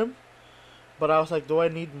about him, but I was like, do I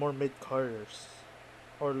need more mid carders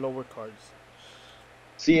or lower cards?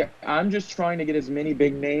 See, I'm just trying to get as many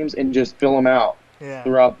big names and just fill them out Yeah.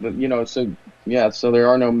 throughout the, so yeah, so there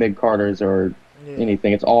are no mid carders or Yeah.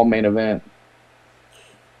 anything. It's all main event.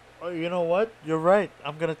 Oh, you know what? You're right.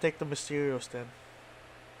 I'm gonna take the Mysterios then.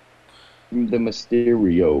 The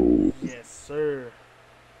Mysterio. Yes, sir.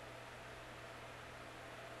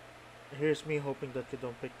 Here's me hoping that you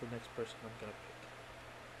don't pick the next person I'm gonna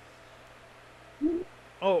pick.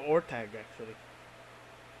 Oh, or tag actually.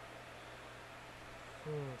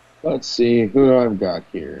 Let's see who I've got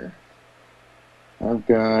here. I've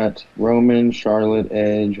got Roman, Charlotte,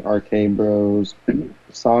 Edge, RK Bros,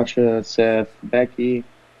 Sasha, Seth, Becky,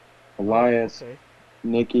 Elias, Okay.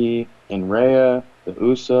 Nikki, and Rhea, the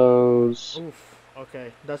Usos. Oof.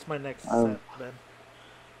 Okay, that's my next I've, set then.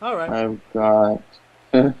 All right. I've got,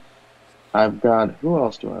 I've got, who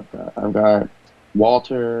else do I've got? I've got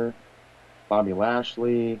Walter, Bobby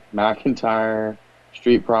Lashley, McIntyre,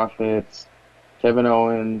 Street Profits, Kevin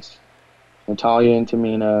Owens, Natalia and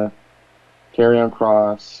Tamina, Karrion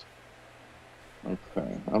Cross.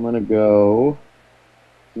 Okay, I'm gonna go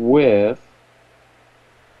with.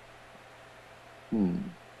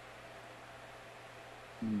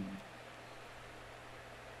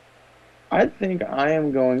 I think I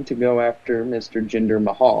am going to go after Mr. Jinder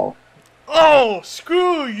Mahal. Oh,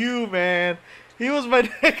 screw you, man. He was my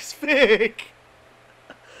next pick.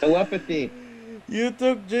 Telepathy. You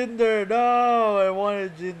took Jinder. No, I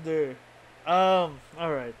wanted Jinder.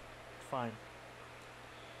 Alright. Fine.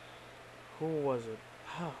 Who was it?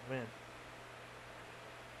 Oh, man.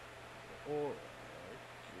 Oh,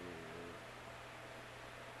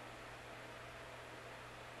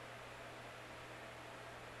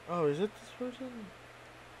 oh, is it this person?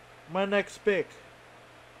 My next pick.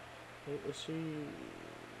 Is she...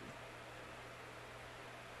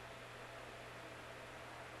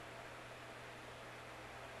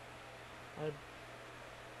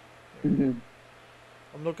 I'm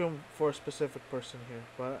looking for a specific person here,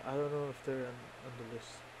 but I don't know if they're on the list.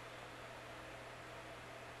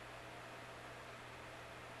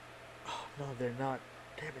 Oh, no, they're not.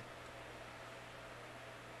 Damn it.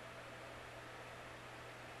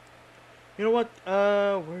 You know what?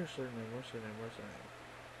 Where's her name? Where's her name? Where's her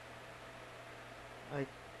name? I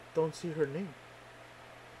don't see her name.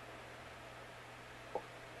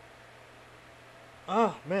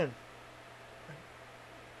 Ah, man.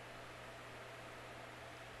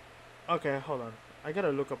 Okay, hold on. I gotta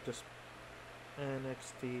look up this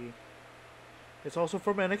NXT. It's also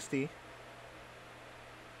from NXT.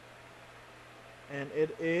 And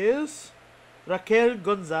it is Raquel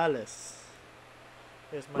Gonzalez.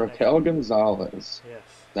 Is my Raquel next. Gonzalez. Yes.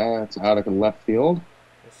 That's out of left field.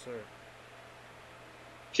 Yes, sir.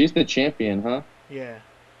 She's the champion, huh? Yeah.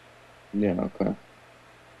 Yeah, okay.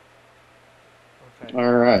 Okay.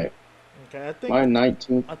 All right. Okay, My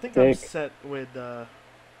 19th I'm pick. set with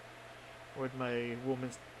my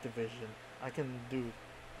women's division. I can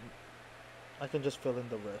just fill in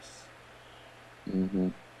the rest.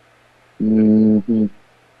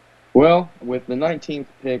 Well, with the 19th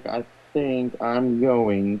pick, I think I'm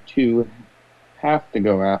going to have to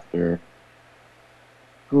go after.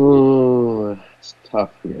 Ooh, it's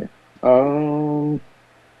tough here. I'm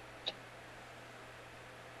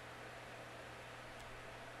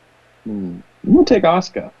gonna take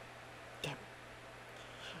Asuka.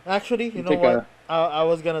 Actually, you know what? I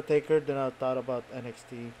was gonna take her, then I thought about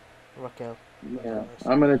NXT Raquel. Yeah,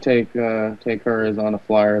 I'm gonna take her as on a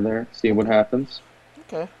flyer there. See what happens.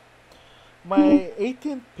 Okay. My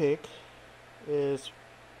 18th pick is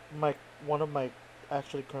one of my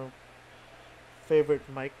actually current favorite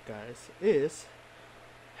mic guys is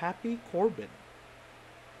Happy Corbin.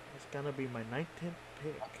 It's gonna be my 19th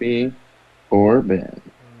pick. Happy Corbin.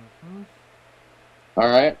 All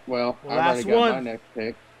right. Well, I've already got my next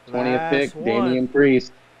pick. 20th pick, Damian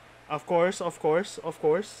Priest. Of course. I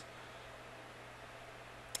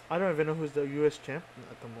don't even know who's the U.S. champ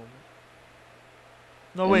at the moment.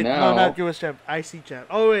 No, wait, no, not U.S. champ, IC champ.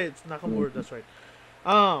 Oh wait, it's Nakamura. That's right.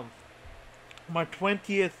 My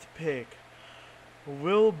 20th pick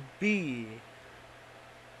will be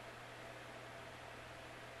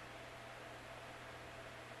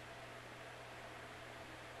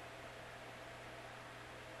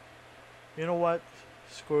You know what?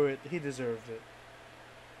 Screw it. He deserved it.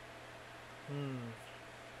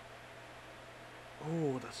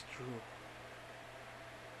 Oh, that's true.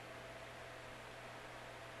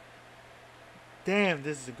 Damn,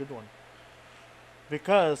 this is a good one.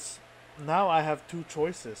 Because now I have two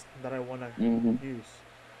choices that I want to use.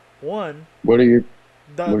 One, What are your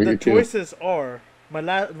the two? choices are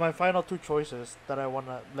my final two choices that I want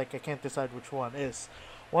to, like, I can't decide which one is.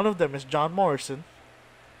 One of them is John Morrison,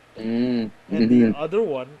 and the other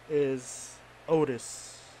one is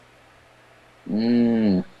Otis.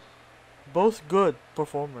 Both good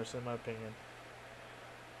performers in my opinion.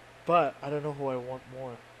 But I don't know who I want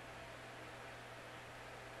more.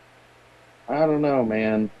 I don't know,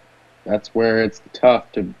 man. That's where it's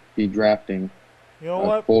tough to be drafting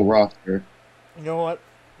a full roster. You know what?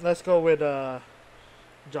 Let's go with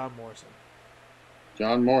John Morrison.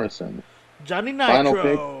 John Morrison. Johnny Nitro. Final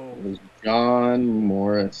pick was John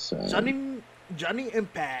Morrison. Johnny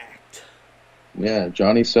Impact. Yeah,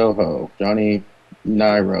 Johnny Soho, Johnny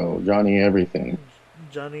Nairo, Johnny everything.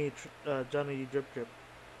 Johnny Drip Drip.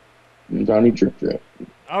 Johnny Drip Drip.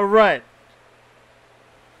 All right.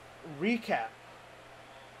 Recap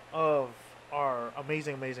of our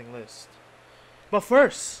amazing list. But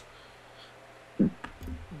first,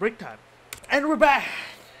 break time. And we're back.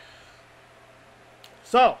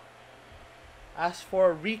 So, as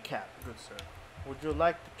for a recap, good sir, would you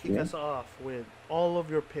like to kick us off with all of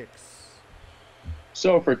your picks?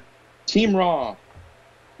 So for Team Raw,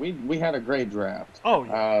 we had a great draft. Oh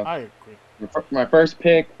yeah, I agree. My first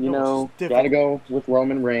pick, gotta go with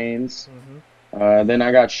Roman Reigns. Then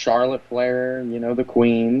I got Charlotte Flair, the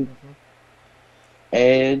Queen.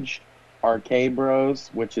 Edge, Arcade Bros,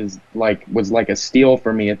 which was like a steal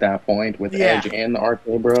for me at that point with Edge and the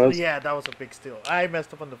Arcade Bros. Yeah, that was a big steal. I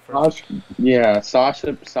messed up on the first.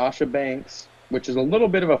 Sasha Banks, which is a little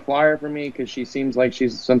bit of a flyer for me because she seems like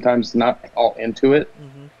she's sometimes not all into it.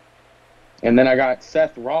 And then I got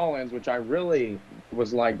Seth Rollins, which I really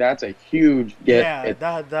was like, that's a huge get. Yeah,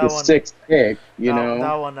 that the one, sixth pick, know.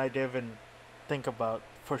 That one I didn't even think about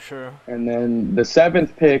for sure. And then the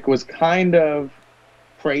seventh pick was kind of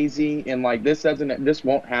crazy, and like this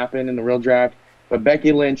won't happen in the real draft. But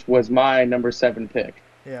Becky Lynch was my number 7 pick.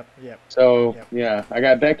 Yep. So yeah, I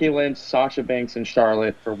got Becky Lynch, Sasha Banks, and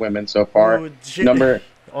Charlotte for women so far. Ooh,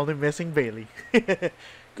 only missing Bailey. Could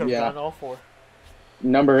have gotten all 4.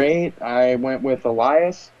 Number 8, I went with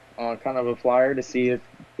Elias on kind of a flyer to see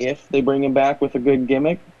if they bring him back with a good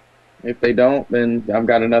gimmick. If they don't, then I've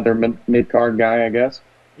got another mid-card guy, I guess.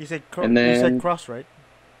 You said Cross, right?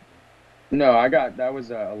 No, that was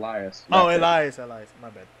Elias. Elias, my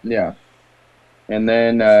bad. Yeah. And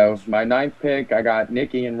then my 9th pick, I got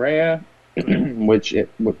Nikki and Rhea,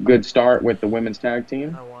 good start with the women's tag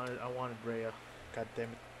team. I wanted Rhea. God damn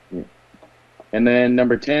it. Yeah. And then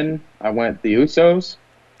number 10, I went the Usos.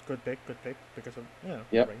 Good pick, because of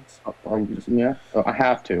Reigns. I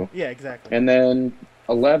have to. Yeah, exactly. And then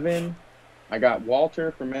 11, I got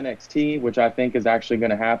Walter from NXT, which I think is actually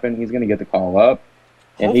going to happen. He's going to get the call up.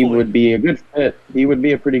 And Hopefully. He would be a good fit. He would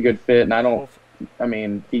be a pretty good fit.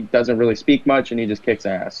 And he doesn't really speak much, and he just kicks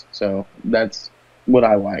ass. So that's what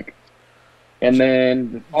I like. And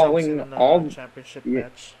then championship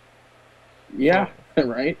match. Yeah,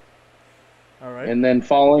 right. All right. And then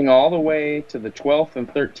falling all the way to the 12th and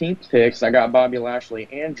 13th picks, I got Bobby Lashley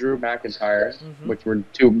and Drew McIntyre, which were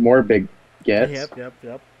 2 more big gets.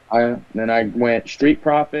 Yep. Then I went Street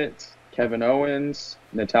Profits, Kevin Owens,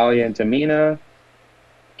 Natalya and Tamina,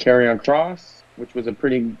 Karrion Kross, which was a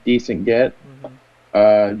pretty decent get.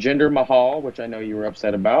 Jinder Mahal, which I know you were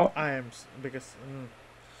upset about. I am, because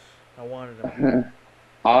I wanted him.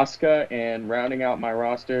 Asuka, and rounding out my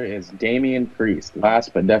roster is Damian Priest,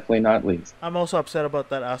 last but definitely not least. I'm also upset about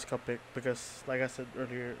that Asuka pick because, like I said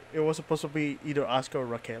earlier, it was supposed to be either Asuka or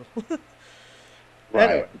Raquel. Right.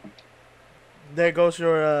 Anyway, there goes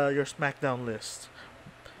your SmackDown list.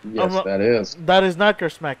 Yes, that is. That is not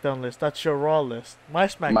your SmackDown list. That's your Raw list. My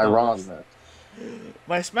Raw list.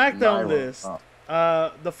 My SmackDown list.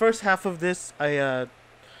 The first half of this,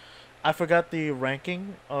 I forgot the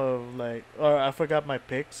ranking of or I forgot my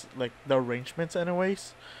picks, the arrangements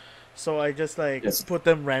anyways. So I just put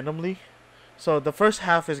them randomly. So the first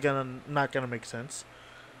half is not gonna make sense.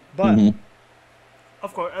 But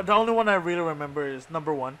of course, the only one I really remember is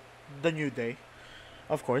number 1, The New Day.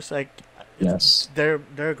 Of course, yes, they're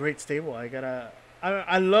a great stable.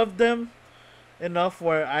 I love them enough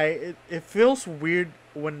where it feels weird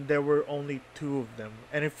when there were only 2 of them,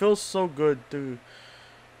 and it feels so good to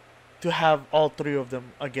have all 3 of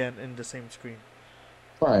them again in the same screen.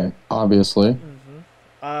 Right, obviously.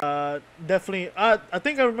 Definitely. I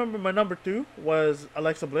think I remember my number 2 was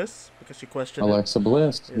Alexa Bliss because she questioned it. Alexa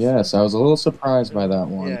Bliss. Yes. Yes, I was a little surprised by that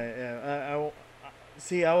one. Yeah, yeah.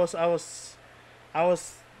 See. I was, I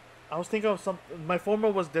was thinking of some. My former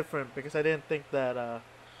was different because I didn't think that.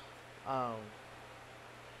 Um,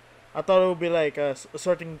 I thought it would be like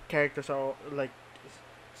certain characters are like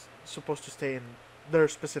supposed to stay in their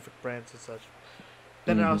specific brands and such.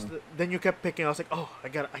 Hmm. Then you kept picking. I was like, oh, I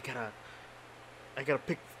gotta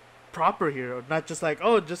pick proper here, not just like,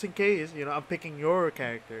 oh, just in case, I'm picking your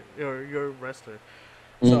character, your wrestler.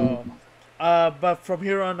 So, Hmm. but from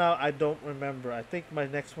here on out, I don't remember. I think my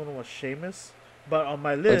next one was Sheamus, but on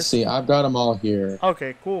my Let's list, see. I've got them all here.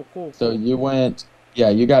 okay, cool, cool, So cool. you went, yeah,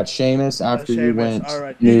 you got Sheamus after you Sheamus, went all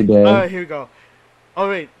right, New all Day. right, here we go. Oh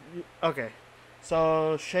wait, okay.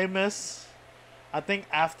 So Sheamus, I think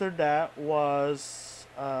after that was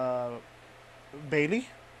Bailey.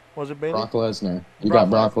 Was it Bailey? Brock Lesnar. You Brock got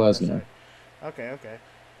Brock Lesnar. That's Lesnar. right. Okay, okay.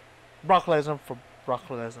 Brock Lesnar for Brock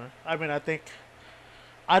Lesnar. I mean, I think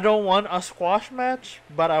I don't want a squash match,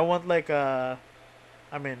 but I want like a.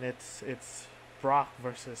 I mean, it's Brock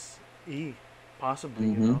versus E,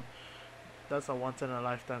 possibly. Hmm. That's a once in a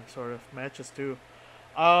lifetime sort of matches too.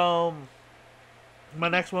 Um, my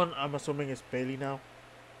next one, I'm assuming is Bailey now.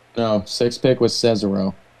 No, six pick was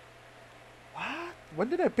Cesaro. What? When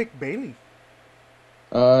did I pick Bailey?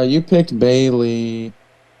 You picked Bailey,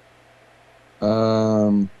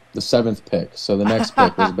 the seventh pick. So the next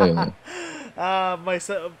pick was Bailey.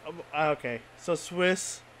 Myself. Okay, so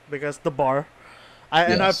Swiss because the bar. I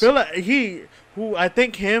Yes, feel like who I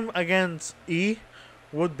think him against E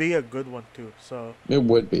would be a good one too. So it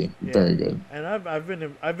would be yeah, very good. and I've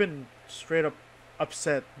been straight up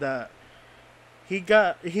upset that he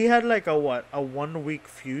had like a 1 week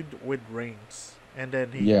feud with Reigns, and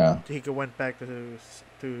then Yeah. he went back to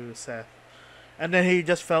Seth, and then he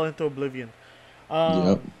just fell into oblivion.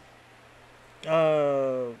 Yep.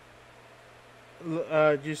 Um.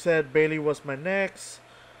 Uh. You said Bailey was my next,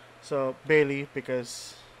 so Bailey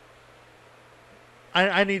because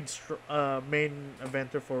I need main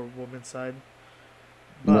eventer for women's side,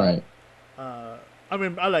 but Right. uh, I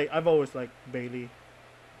mean I've always liked Bailey.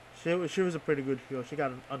 She was a pretty good heel. She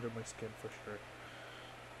got under my skin for sure.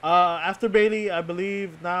 After Bailey, I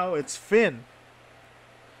believe now it's Finn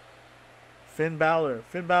Balor.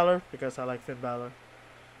 Finn Balor because I like Finn Balor.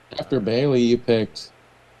 After Bailey, you picked.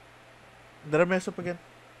 Did I mess up again?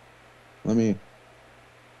 Let me.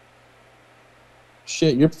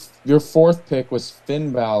 Shit, your fourth pick was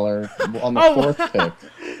Finn Balor on the Oh, fourth pick.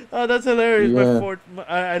 oh, that's hilarious. My Yeah, fourth,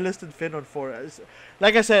 I listed Finn on four.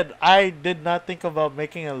 Like I said, I did not think about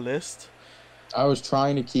making a list. I was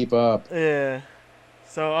trying to keep up. Yeah.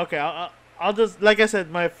 So okay, I'll just like I said,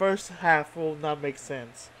 my first half will not make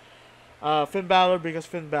sense. Finn Balor because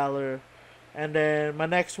Finn Balor, and then my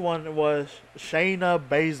next one was Shayna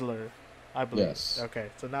Baszler, I believe. Yes. Okay,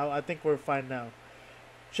 so now I think we're fine now.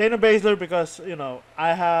 Shayna Baszler because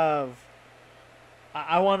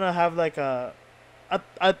I want to have like a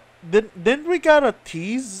didn't we got a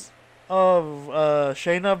tease of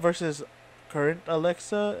Shayna versus current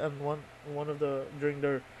Alexa and one of the during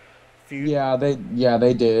their feud. Yeah,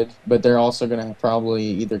 they did, but they're also gonna probably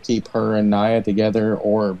either keep her and Nia together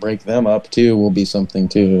or break them up too. Will be something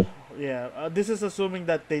too. Yeah, this is assuming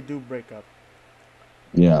that they do break up.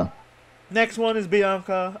 Yeah. Next one is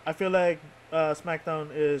Bianca. I feel like SmackDown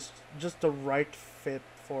is just the right fit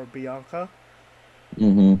for Bianca.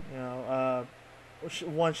 Hmm.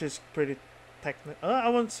 One she's pretty technical. I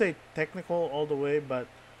wouldn't say technical all the way, but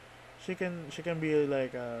she can be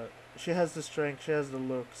like she has the strength, she has the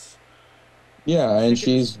looks. Yeah, She and can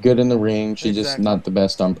she's good in the ring. She's just exactly. not the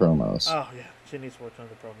best on promos. Oh yeah, she needs work on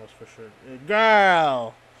the promos for sure.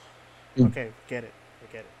 Girl. Mm. Okay, get it.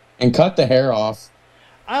 I get it. And cut the hair off.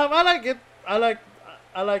 I like it. I like.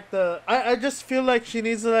 I like the. I just feel like she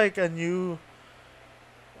needs like a new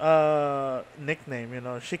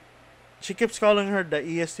nickname. She keeps calling her the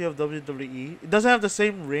EST of WWE. It doesn't have the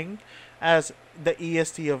same ring as the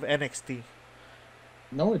EST of NXT.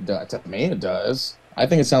 No, it does. To me, it does. I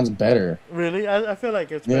think it sounds better. Really, I feel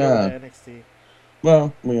like it's better with the Yeah. NXT.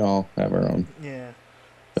 Well, we all have our own Yeah.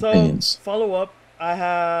 So opinions. follow up. I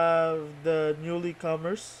have the newly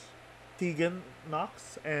comers, Tegan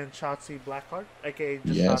Knox and Shotzi Blackheart, aka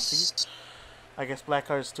just Shotzi. Yes. I guess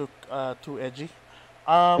Blackheart is too edgy.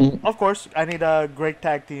 Mm. Of course, I need a great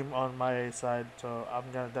tag team on my side, so I'm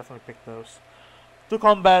gonna definitely pick those to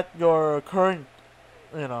combat your current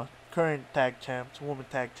tag champs, women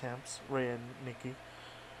tag champs, Ray and Nikki.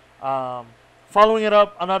 Um, Following it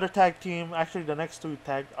up, another tag team. Actually, the next two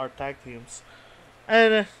tag are tag teams,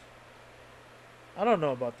 and I don't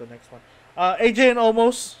know about the next one. AJ and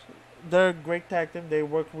Omos, they're a great tag team. They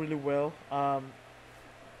work really well.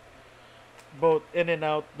 Both in and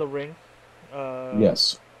out the ring. Uh,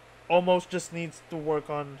 Yes. Omos just needs to work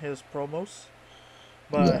on his promos,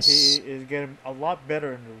 but he Yes. is getting a lot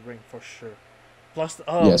better in the ring for sure. Plus,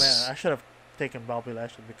 oh man, Yes. I should have taken Bobby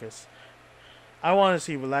Lashley because I want to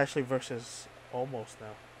see Lashley versus Omos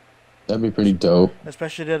now. That'd be pretty dope.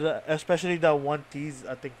 Especially that one tease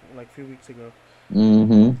I think like a few weeks ago.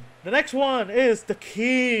 Mm-hmm. The next one is the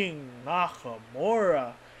King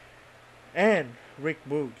Nakamura and Rick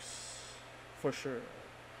Boogs, for sure.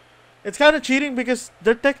 It's kind of cheating because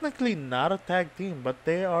they're technically not a tag team, but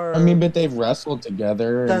they are. I mean, but they've wrestled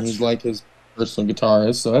together, and he's True. like his personal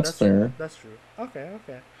guitarist, so that's fair. True. That's true. Okay,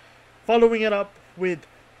 okay. Following it up with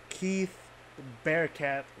Keith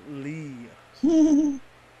Bearcat Lee. Don't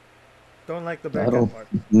like the Bearcat part.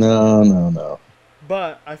 No.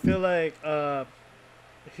 But I feel like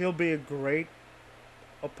he'll be a great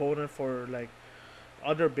opponent for like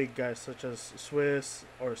other big guys such as Swiss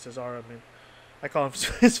or Cesaro. I mean, I call him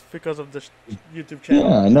Swiss because of the YouTube channel.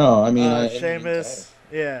 Yeah, no, I mean, Sheamus,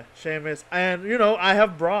 yeah, Sheamus, and you know I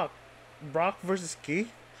have Brock versus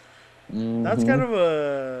Keith. Mm-hmm. That's kind of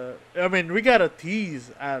a. I mean, we got a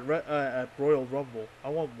tease at Royal Rumble. I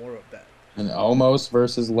want more of that. And Omos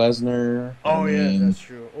versus Lesnar. Oh yeah, that's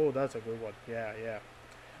true. Oh, that's a good one. Yeah, yeah.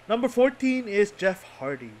 Number 14 is Jeff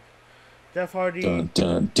Hardy. Jeff Hardy. Dun,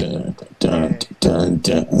 dun, dun, dun, dun,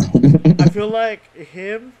 dun. I feel like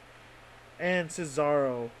him and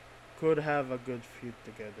Cesaro could have a good feud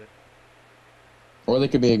together. Or they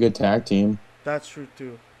could be a good tag team. That's true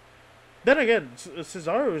too. Then again,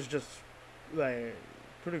 Cesaro is just like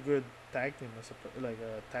pretty good tag team as a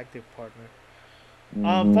tag team partner.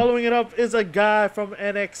 Mm-hmm. Following it up is a guy from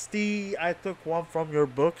NXT. I took one from your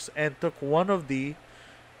books and took one of the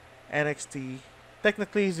NXT.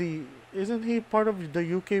 Technically, isn't he part of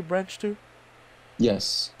the UK branch too?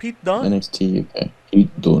 Yes. Pete Dunne. NXT UK.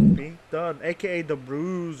 Pete Dunne. Pete Dunne, aka the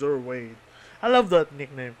Bruiserweight. I love that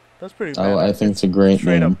nickname. That's pretty badass. I think it's a great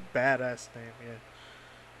straight name. up badass name,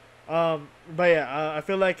 yeah. But yeah, I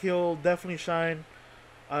feel like he'll definitely shine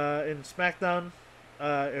in SmackDown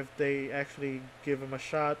if they actually give him a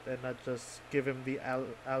shot and not just give him the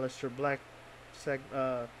Aleister Black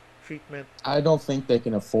treatment. I don't think they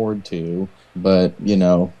can afford to, but you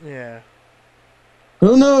know. Yeah.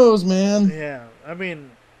 Who knows, man? Yeah, I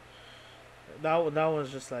mean, that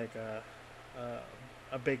one's just like a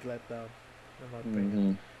big letdown, in my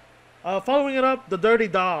opinion. Following it up, the Dirty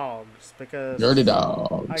Dogs, because Dirty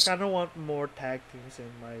Dogs. I kind of want more tag teams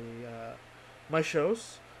in my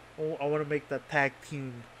shows. I want to make the tag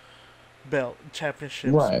team belt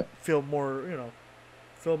championships feel more,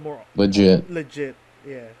 legit.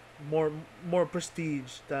 Yeah, more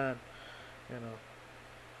prestige than, you know,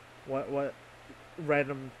 what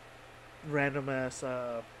random ass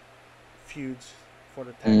feuds for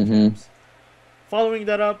the tag champs. Following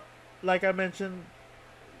that up, like I mentioned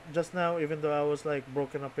just now, even though I was like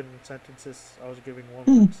broken up in sentences, I was giving one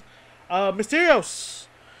words. Mysterios,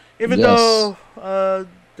 even though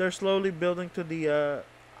they're slowly building to the.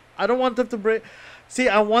 I don't want them to break. See,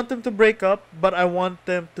 I want them to break up, but I want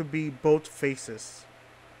them to be both faces.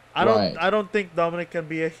 I don't think Dominic can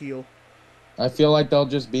be a heel. I feel like they'll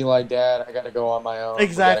just be like, Dad, I gotta go on my own.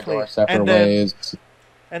 Exactly. We gotta go our separate ways.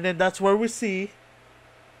 And then that's where we see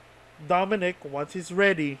Dominic, once he's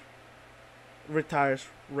ready, retires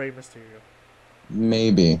Rey Mysterio.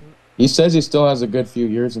 Maybe. He says he still has a good few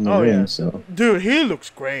years in the ring. Yeah. So. Dude, he looks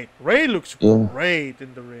great. Rey looks great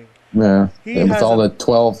in the ring. Yeah. With all the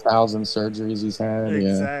 12,000 surgeries he's had.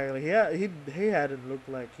 Exactly. Yeah. He hadn't looked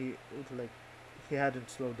like he hadn't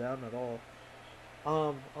slowed down at all.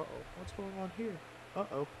 What's going on here?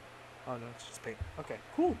 Oh no, it's just paint. Okay,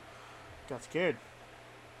 cool. Got scared.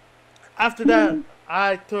 After that,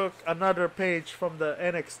 I took another page from the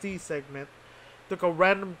NXT segment. Took a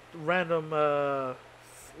random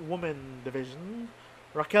woman division,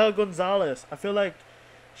 Raquel Gonzalez. I feel like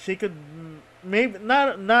she could maybe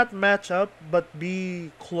not match up, but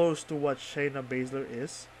be close to what Shayna Baszler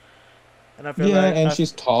is. And I feel like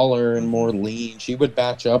she's taller and more lean. She would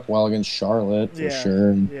match up well against Charlotte for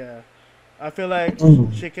sure. Yeah, I feel like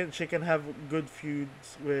she can have good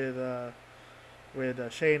feuds with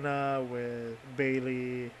Shayna, with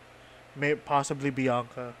Bayley, possibly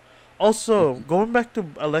Bianca. Also, going back to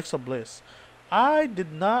Alexa Bliss, I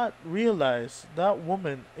did not realize that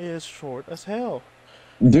woman is short as hell.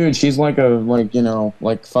 Dude, she's like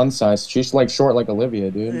fun size. She's like short like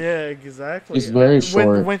Olivia, dude. Yeah, exactly. She's very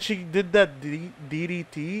short. When she did that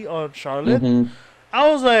DDT on Charlotte, I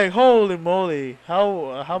was like, holy moly,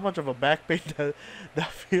 how much of a back pain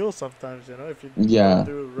that feels sometimes, if you go Yeah.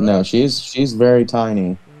 through a No, rush. she's very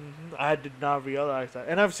tiny. I did not realize that,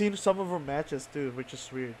 and I've seen some of her matches too, which is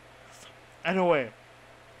weird. Anyway,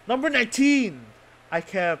 number 19, I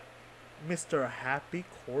kept Mr. Happy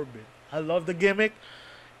Corbin. I love the gimmick.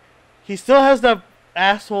 He still has that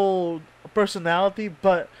asshole personality,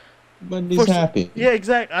 but But he's happy. yeah,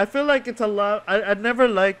 exactly. I feel like it's a lot. I never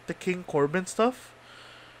liked the King Corbin stuff.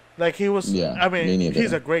 Like he was. Yeah, I me mean, he's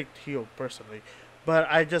neither. a great heel personally, but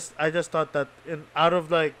I just thought that out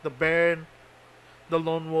of like the Baron, the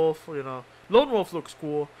Lone Wolf, Lone Wolf looks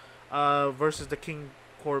cool, versus the King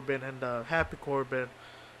Corbin and the Happy Corbin.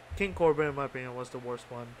 King Corbin, in my opinion, was the worst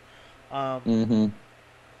one. Um, Mm-hmm.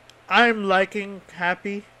 I'm liking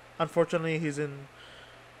Happy. Unfortunately, he's in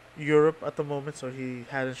Europe at the moment, so he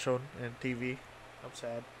hadn't shown in TV. I'm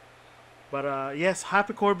sad. But yes,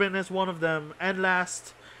 Happy Corbin is one of them. And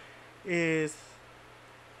last is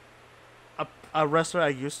a wrestler I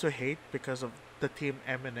used to hate because of the team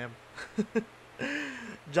Eminem.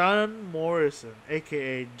 John Morrison,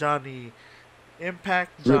 aka Johnny,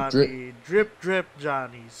 Impact Drip, drip. Johnny, Drip Drip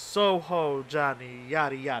Johnny, Soho Johnny,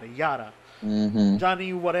 yada yada yada. Mm-hmm.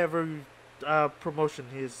 Johnny, whatever promotion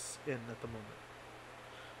he's in at the moment.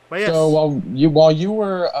 But yes. So while you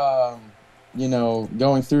were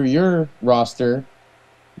going through your roster,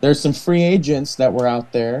 there's some free agents that were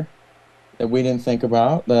out there that we didn't think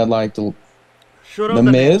about that I'd like to. Shoot out The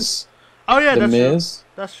the Miz, names. Oh yeah, The that's Miz, true.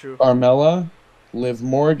 That's true. Carmella, Liv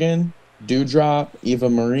Morgan, Dewdrop, Eva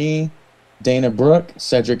Marie, Dana Brooke,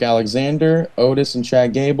 Cedric Alexander, Otis and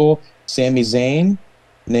Chad Gable, Sami Zayn,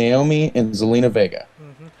 Naomi, and Zelina Vega.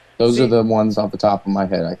 Mm-hmm. Those are the ones off the top of my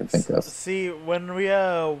head I can think of. See, when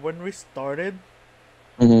we started,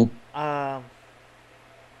 Mm-hmm.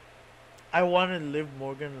 I wanted Liv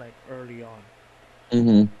Morgan like early on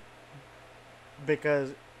Mm-hmm.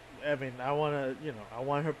 because I mean I want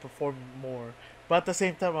her to perform more, but at the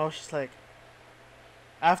same time I was just like,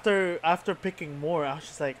 after picking more, I was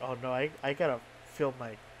just like, oh no, I gotta fill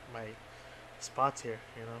my spots here,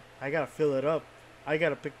 I gotta fill it up. I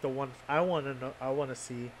gotta pick the one I wanna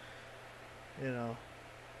see,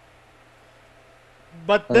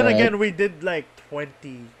 But then again, we did like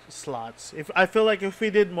 20 slots. I feel like if we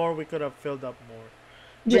did more, we could have filled up more.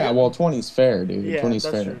 Yeah, well, 20's fair, dude. Yeah, 20's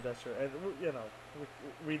that's fair. true. That's true. And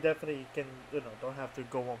we definitely can don't have to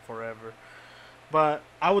go on forever. But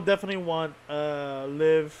I would definitely want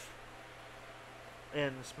Liv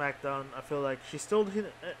in SmackDown. I feel like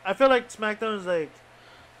I feel like SmackDown is like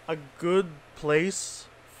a good place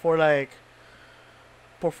for like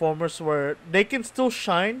performers where they can still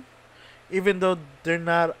shine even though they're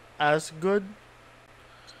not as good.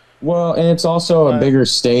 Well, and it's also a But bigger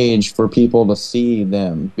stage for people to see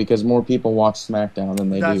them because more people watch SmackDown than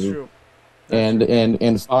they that's do. true.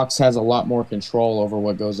 And Fox has a lot more control over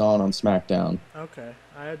what goes on SmackDown. Okay,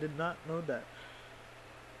 I did not know that.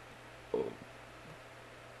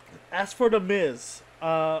 As for the Miz,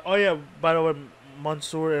 oh yeah, by the way,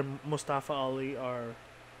 Mansoor and Mustafa Ali are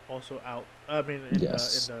also out. I mean,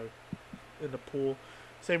 Yes. in the pool.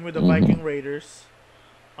 Same with the Viking Raiders.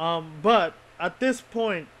 But at this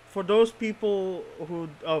point, for those people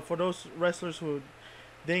for those wrestlers who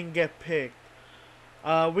didn't get picked,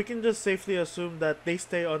 we can just safely assume that they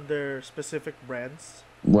stay on their specific brands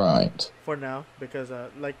Right. for now because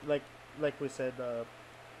like we said,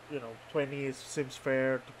 20 seems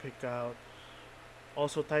fair to pick out.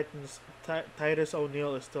 Also, Titus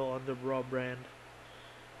O'Neil is still on the Raw brand.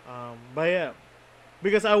 But yeah,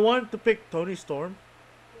 because I wanted to pick Tony Storm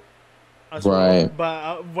as well. Right.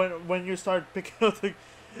 But when you start picking out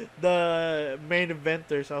the main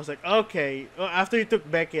eventers, I was like, okay. After you took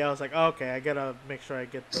Becky, I was like, okay, I gotta make sure I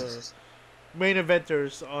get the main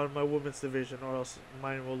eventers on my women's division, or else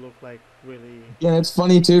mine will look like really. Yeah, it's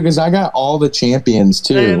funny too because I got all the champions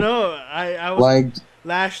too. I know. I was like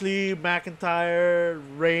Lashley, McIntyre,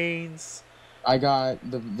 Reigns. I got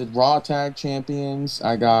the Raw Tag Champions.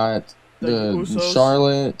 I got the Usos.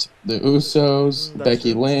 Charlotte, the Usos,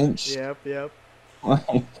 Becky true. Lynch. Yep.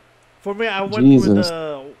 Like, For me, I went Jesus. with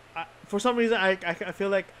the. For some reason, I feel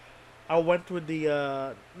like I went with the.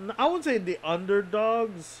 I wouldn't say the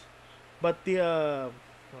underdogs, but the. Let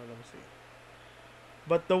me see.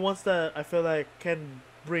 But the ones that I feel like can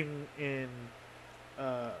bring in,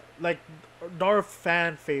 like, our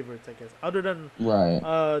fan favorites, I guess. Other than right.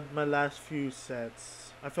 my last few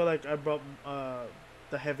sets, I feel like I brought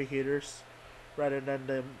the heavy hitters, rather than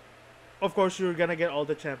the. Of course, you're gonna get all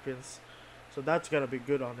the champions. So that's gonna be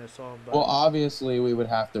good on its own. But Well, obviously, we would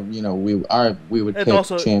have to, we would And pick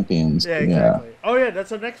also- champions. yeah, exactly. Oh yeah, that's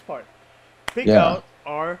the next part. pick Yeah. out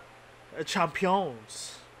our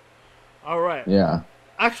champions. All right. Yeah.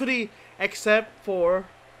 Actually, except for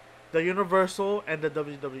the Universal and the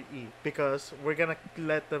WWE, because we're gonna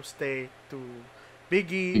let them stay to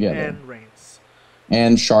Big E Together. and Reigns.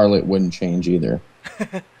 And Charlotte wouldn't change either.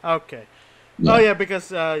 Okay. Oh Yeah. yeah,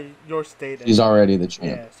 because yours stayed She's anyway. already the champ.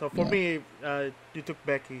 Yeah. So for Yeah. me, you took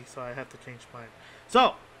Becky, so I had to change mine.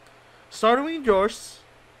 So, starting with yours.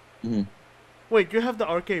 Mhm. Wait, you have the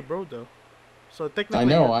RK Bro though. So technically, I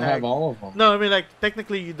know. your I tag. have all of them. No, I mean like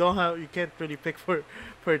technically you don't have. You can't really pick for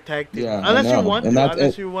a tag team Yeah, I unless you know. want And to. that's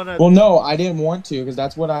Unless it. you wanna. Well, no, I didn't want to because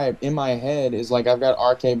that's what I in my head is like. I've got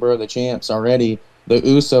RK Bro the champs already. The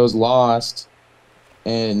Usos lost,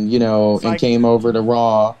 and and Psych. came over to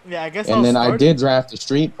Raw, Yeah, I guess and I'll then I start. did draft the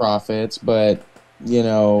Street Profits, but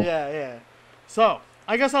Yeah, yeah. So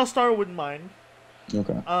I guess I'll start with mine.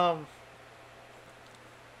 okay.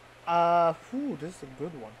 This is a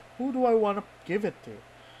good one. Who do I want to give it to?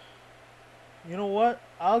 You know what?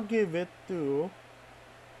 I'll give it to.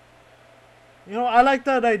 I like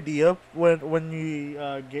that idea when you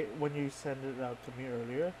when you send it out to me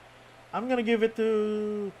earlier. I'm gonna give it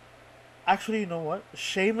to. Actually, you know what?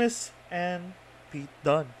 Sheamus and Pete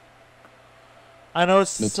Dunne. I know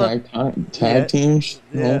it's The yeah, tag teams.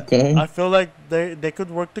 yeah. Okay. I feel like they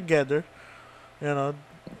could work together.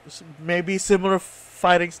 Maybe similar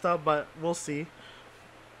fighting style, but we'll see.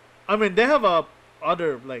 I mean, they have a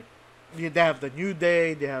other like, they have the New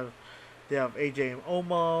Day. They have AJ and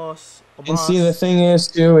Omos. And see, the thing is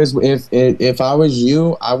too is if I was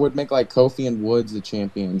you, I would make like Kofi and Woods the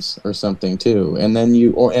champions or something too, and then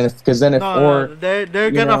because then if No,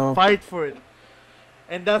 they're gonna know fight for it,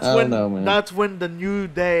 and I don't know, man. that's when the New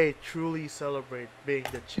Day truly celebrate being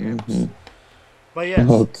the champs. Mhm. But yes,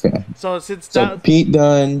 Okay. so Pete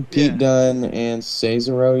Dunne, Yeah. and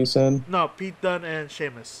Cesaro, you said? No, Pete Dunne and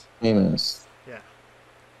Sheamus. Famous. Yeah.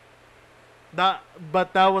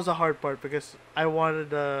 But that was a hard part because I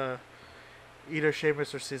wanted either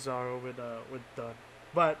Sheamus or Cesaro with Dunne.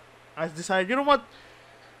 But I decided, you know what?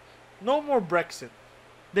 No more Brexit.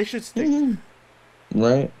 They should stick.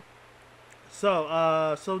 Right.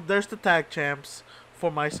 So there's the tag champs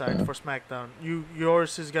for my side Okay. for SmackDown.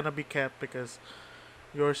 Yours is gonna be kept because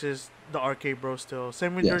yours is the RK Bro still.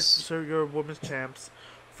 Same with Yes. your women's champs.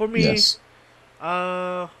 For me, Yes.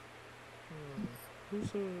 uh, hmm,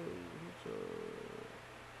 who's a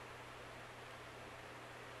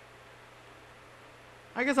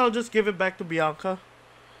I guess I'll just give it back to Bianca,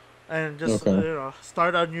 and just Okay.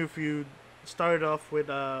 start a new feud. Start off with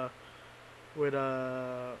a with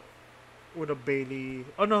a Bailey.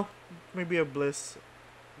 Oh no, maybe a Bliss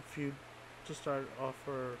feud to start off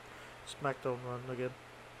her SmackDown run again.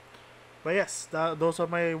 But yes, those are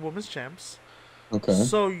my women's champs. Okay.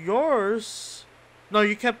 So yours, no,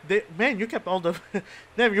 you kept you kept all the.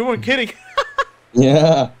 Damn, you weren't kidding.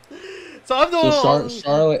 Yeah. So I'm the So one.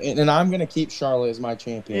 Charlotte, and I'm gonna keep Charlotte as my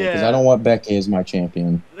champion because Yeah. I don't want Becky as my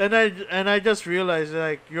champion. And I just realized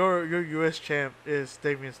like your US champ is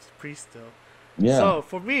Damian Priest still. Yeah. So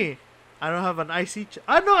for me, I don't have an IC.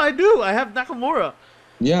 No, I do. I have Nakamura.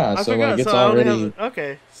 Yeah. I So forgot. like it's So I only already have.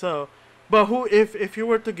 Okay. So, but who if you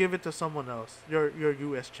were to give it to someone else, your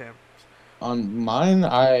US champ. on mine.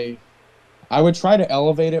 I would try to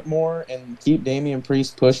elevate it more and keep Damian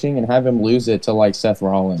Priest pushing and have him lose it to like Seth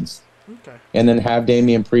Rollins. Okay. And then have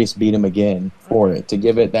Damian Priest beat him again for it to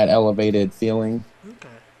give it that elevated feeling. Okay.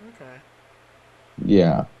 Okay.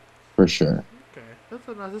 Yeah, for sure. Okay.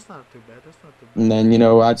 That's not too bad. That's not too bad. And then,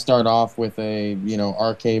 I'd start off with a,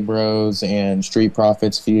 RK Bros and Street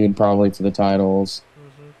Profits feud probably for the titles.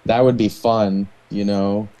 Mm-hmm. That would be fun,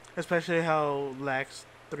 Especially how lax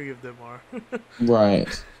 3 of them are. Right.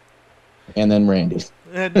 And then Randy.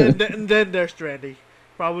 and then there's Randy.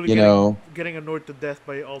 Probably getting annoyed to death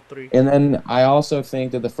by all 3. And then I also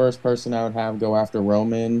think that the first person I would have go after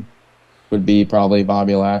Roman would be probably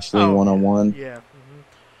Bobby Lashley one-on-one. Yeah. Mm-hmm.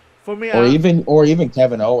 For me, or even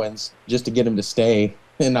Kevin Owens, just to get him to stay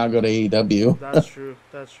and not go to AEW. That's true.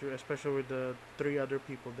 That's true. Especially with the 3 other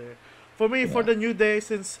people there. For me, for the New Day,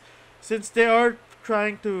 since they are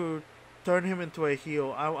trying to turn him into a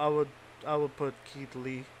heel, I would put Keith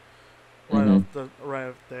Lee right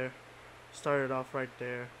up there. Started off right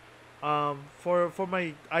there. For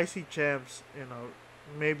my IC champs,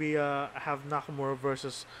 maybe have Nakamura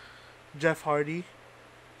versus Jeff Hardy.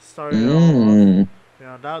 Started off.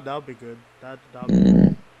 Yeah, that'll be good. That'll be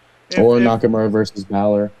good. Or Nakamura versus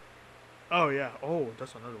Balor. Oh yeah. Oh,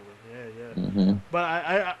 that's another one. Yeah. Mm-hmm. But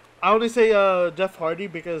I only say Jeff Hardy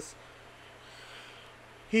because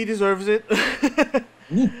he deserves it.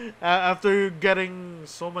 After getting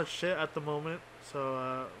so much shit at the moment.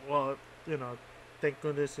 So thank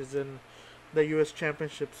goodness is in the U.S.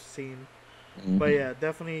 Championship scene. But Mm-hmm. yeah,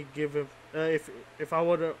 definitely give him. If I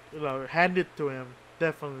were to hand it to him,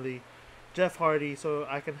 definitely Jeff Hardy, so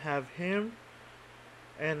I can have him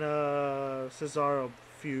and Cesaro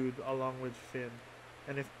feud along with Finn,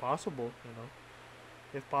 and if possible,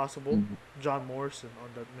 Mm-hmm. John Morrison on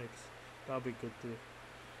that mix. That'll be good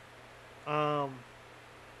too. Um,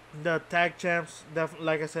 the tag champs,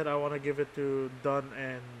 like I said, I want to give it to Dunn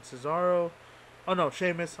and Cesaro. Oh no,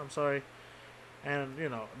 Sheamus. I'm sorry. And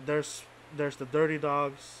there's the Dirty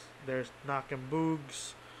Dogs. There's Knock and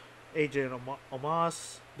Boogs, AJ and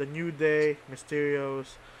Omos, the New Day,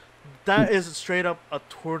 Mysterios. That is straight up a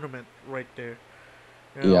tournament right there.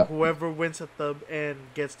 Yeah. Whoever wins at the end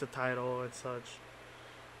gets the title and such.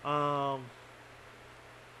 Um,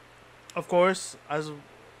 of course,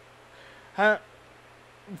 ha,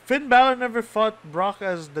 Finn Balor never fought Brock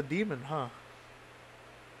as the Demon, huh?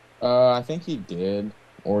 I think he did,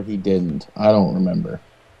 or he didn't. I don't remember.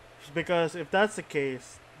 Because if that's the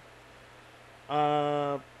case,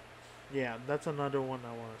 uh, yeah, that's another one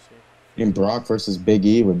I want to see. And Brock versus Big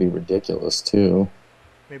E would be ridiculous too.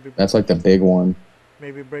 Maybe That's like the big one.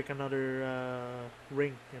 maybe break another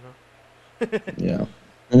ring. Yeah.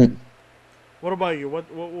 Mhm. What about you? What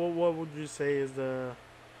would you say is the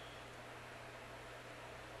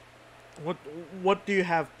what what do you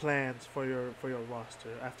have plans for your roster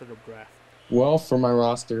after the draft? Well, for my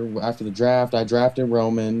roster after the draft, I drafted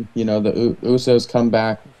Roman. The Usos come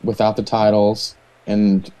back without the titles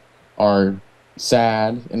and are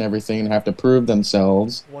sad and everything and have to prove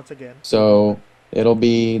themselves. Once again. So it'll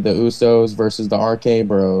be the Usos versus the RK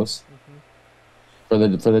Bros Hmm. for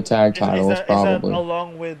the tag titles Is that probably.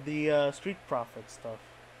 along with the Street Profit stuff?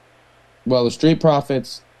 Well, the Street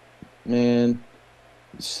Profits, man,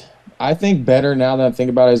 I think better now that I think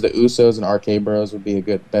about it is the Usos and RK Bros would be Yeah, a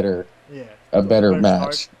a better better start.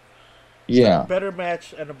 match. Yeah. Better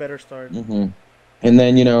match and a better start. hmm And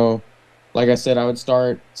then, like I said, I would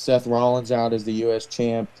start Seth Rollins out as the U.S.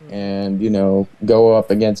 champ Hmm. and, go up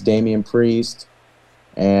against Damian Priest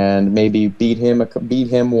and maybe beat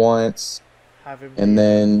him once Have him and beat his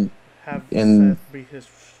then, have and Seth beat his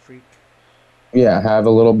streak. yeah, have a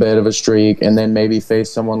little bit of a streak and then maybe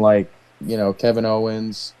face someone like, Kevin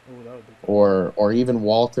Owens Oh, that would be good. or even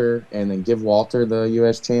Walter and then give Walter the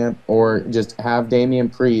U.S. champ or just have Damian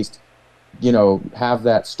Priest have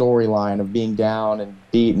that storyline of being down and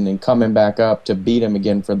beaten and coming back up to beat him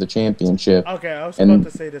again for the championship. Okay, I was about And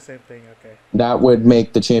to say the same thing. Okay. that would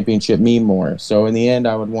make the championship mean more. So in the end,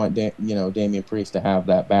 I would want, Damian Priest to have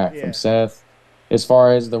that back from Yeah. Seth. As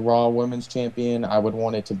far as the Raw Women's Champion, I would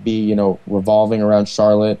want it to be, revolving around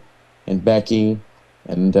Charlotte and Becky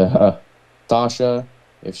and Sasha,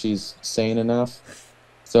 if she's sane enough.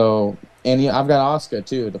 So, and I've got Asuka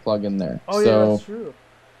too to plug in there. Oh yeah, that's So, true.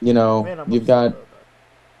 you know, Man, I'm you've upset got about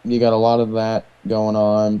that. you got a lot of that going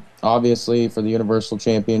on. Obviously, for the Universal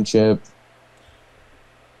Championship,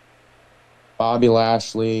 Bobby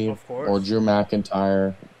Lashley Of or course. Drew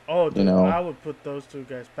McIntyre. Oh, You dude, know, I would put those two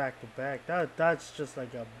guys back to back. That's just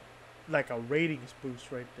like a ratings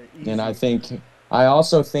boost right there. and Easy. I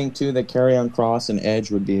also think too that Karrion Cross and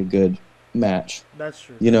Edge would be a good match. That's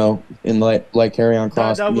true. That's true. And like Karrion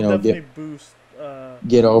Cross, That would get definitely boost.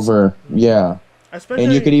 get over, Mhm. yeah. And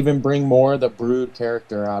you could Especially, even bring more of the Brood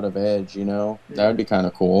character out of Edge. That yeah. would be kind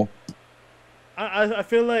of cool. I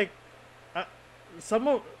feel like I, some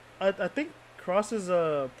of I think Cross's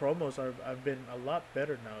promos are have been a lot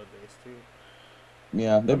better nowadays too.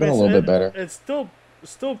 Yeah, I they've been mean, a little bit better. it's still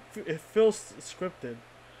it feels scripted,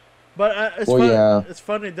 but it's Well, fun. yeah. It's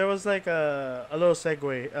funny. There was like a little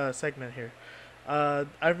segment here. I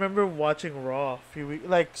remember watching Raw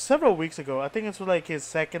like several weeks ago. I think it's like his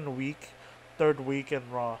second week, third week in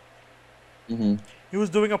Raw. hmm He was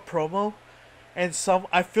doing a promo, and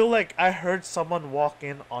I feel like I heard someone walk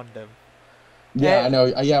in on them. Yeah, I And know.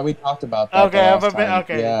 Yeah, we talked about that the okay, last time.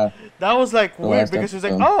 okay. Yeah, That was like the weird last because he was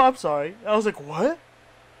like, episode. "Oh, I'm sorry." I was like, "What?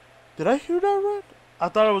 Did I hear that right?" I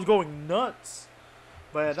thought I was going nuts,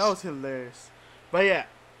 but yeah, that was hilarious. But yeah,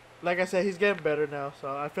 like I said, he's getting better now,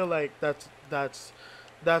 so I feel like that's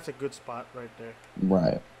a good spot right there.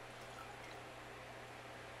 Right.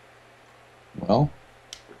 Well,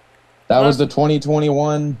 that was Plus, the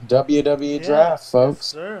 2021 WWE yeah, draft, yes, folks.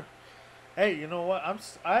 sir. Hey, you know what?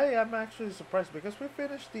 I am actually surprised because we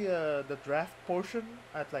finished the draft portion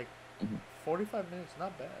at like Mhm. 45 minutes.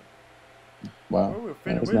 Not bad. Wow,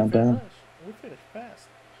 that is We not bad. finished. We finished fast.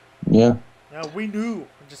 Yeah. Now we knew.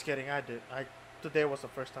 I'm just kidding. I did. I Today was the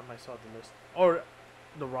first time I saw the list or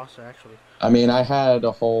the roster actually. I mean, I had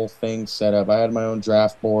a whole thing set up. I had my own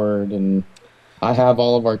draft board, and I have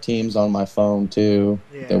all of our teams on my phone too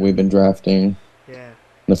Yeah. that we've been drafting. Yeah.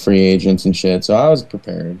 The free agents and shit. So I was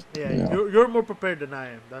prepared. Yeah, You know, you're more prepared than I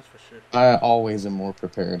am. That's for sure. I always am more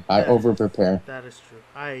prepared. I over prepare. That is true.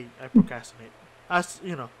 I procrastinate. As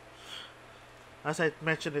you know, as I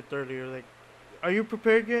mentioned it earlier, like, are you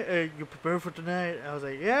prepared yet? You prepared for tonight? I was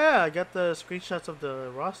like, yeah, I got the screenshots of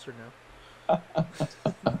the roster now.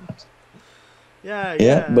 Yeah, Yeah,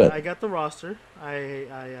 yeah, but I got the roster. I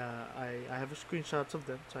have screenshots of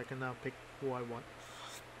them, so I can now pick who I want.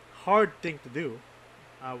 Hard thing to do.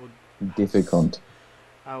 I would difficult.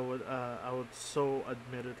 I would so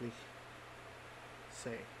admittedly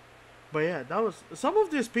say. But yeah, that was some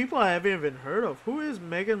of these people I haven't even heard of. Who is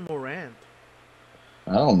Megan Morant?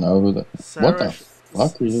 I don't know who the what the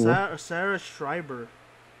fuck are you? Sarah Schreiber.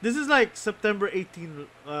 This is like September 18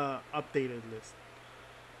 updated list.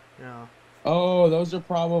 Yeah. Oh, those are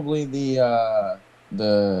probably the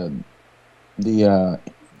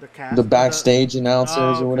cast, the backstage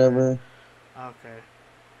announcers oh, or whatever. Okay.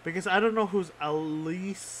 Because I don't know who's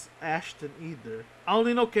Elise Ashton either. I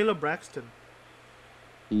only know Kayla Braxton.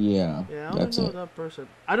 Yeah. Yeah, I only know that person.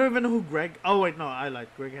 I don't even know who Greg. Oh wait, no, I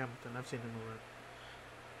like Greg Hamilton. I've seen him around.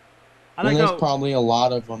 And there's probably a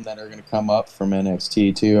lot of them that are going to come up from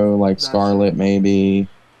NXT too, like Scarlett maybe.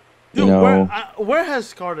 Dude, you know, where has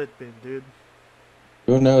Scarlett been, dude?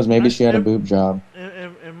 Who knows? Maybe she had a boob job.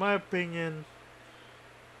 In my opinion,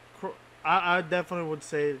 I definitely would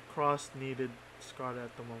say Cross needed Scarlett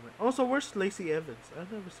at the moment. Also, where's Lacey Evans?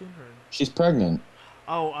 I've never seen her. She's pregnant.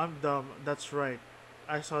 Oh, I'm dumb. That's right.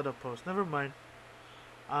 I saw the post. Never mind.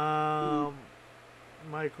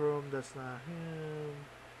 Mike Rome, that's not him.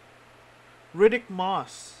 Riddick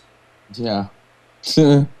Moss. Yeah.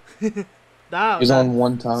 He's on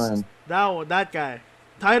one time. That guy.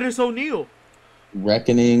 Titus O'Neil.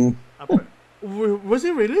 Reckoning. Was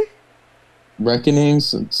he really?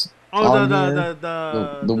 Reckonings. Oh,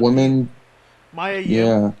 the woman. Maya Yim.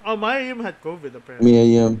 Yeah. Oh, Maya Yim had COVID apparently. Maya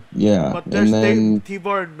Yim, yeah. But there's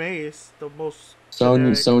T-Bar and Mace, the most.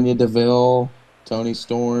 Sonya Deville, Tony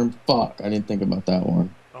Storm. Fuck, I didn't think about that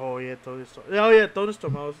one. Oh yeah, Tony Storm. Oh yeah, Tony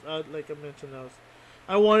Storm. I was like I mentioned,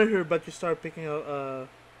 I wanted her, but you started picking out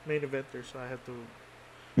main eventers, so I had to.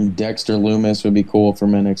 Dexter Loomis would be cool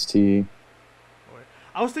from NXT.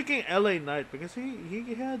 I was thinking LA Knight because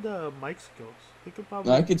he had mic skills. He could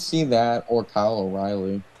probably. I could see that or Kyle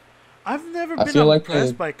O'Reilly. I've never been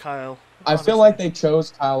impressed by Kyle. Honestly. I feel like they chose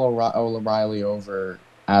Kyle O'Reilly over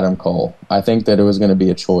Adam Cole. I think that it was going to be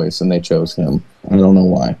a choice, and they chose him. I don't know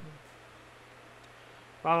why.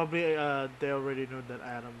 Probably they already knew that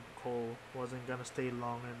Adam Cole wasn't going to stay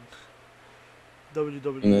long in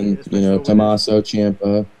WWE. And then, Tommaso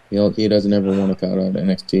Ciampa, he doesn't ever want to cut out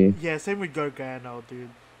NXT. Yeah, same with Gargano, dude.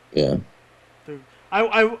 Yeah. Dude,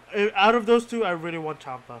 I out of those two, I really want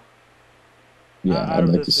Ciampa. Yeah, I'd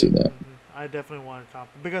like to see that. I definitely want Ciampa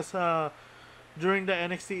because during the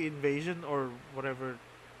NXT invasion or whatever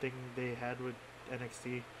thing they had with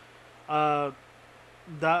NXT,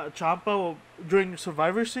 that Ciampa during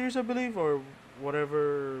Survivor Series, I believe, or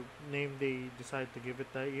whatever name they decided to give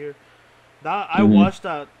it that year. I watched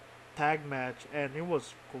that tag match and it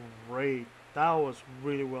was great. That was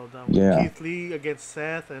really well done. Yeah. With Keith Lee against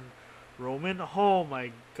Seth and Roman. Oh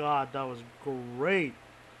my god, that was great.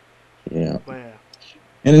 Yeah. But yeah.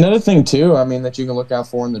 And another thing too, I mean, that you can look out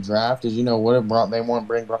for in the draft is, what if they want to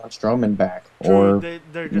bring Braun Strowman back, True, or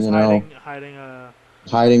they're just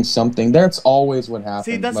hiding something. That's always what happens.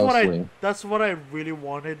 See, that's mostly. what I really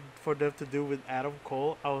wanted for them to do with Adam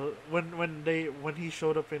Cole. When he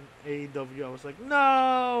showed up in AEW, I was like,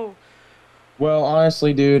 no. Well,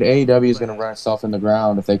 honestly, dude, AEW is gonna run itself in the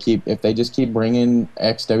ground if they just keep bringing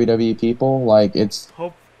ex WWE people. Like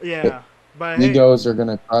but egos are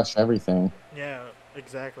gonna crush everything. Yeah,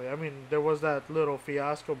 exactly. I mean, there was that little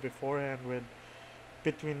fiasco beforehand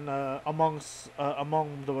between among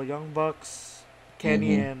the Young Bucks,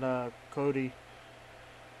 Kenny and Cody.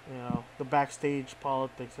 The backstage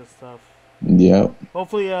politics and stuff. Yep.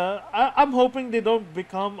 Hopefully, I'm hoping they don't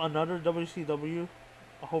become another WCW.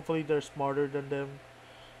 Hopefully, they're smarter than them.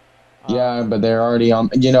 Yeah, but they're already on.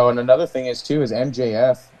 And another thing is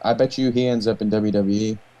MJF. I bet you he ends up in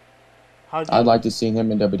WWE. I'd like to see him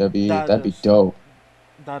in WWE. That'd be dope.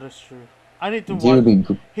 That is true. I need to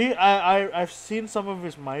watch. I've seen some of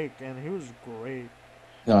his mic, and he was great.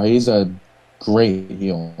 No, he's a great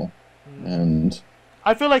heel, and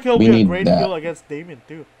I feel like he'll be a great heel against Damien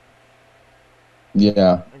too.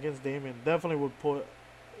 Yeah. Against Damien, definitely would put.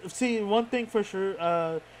 See, one thing for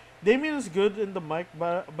sure, Damien is good in the mic,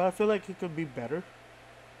 but I feel like he could be better.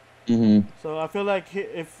 Mm-hmm. So I feel like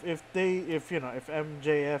if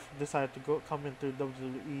MJF decided to come into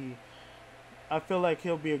WWE, I feel like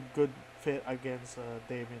he'll be a good fit against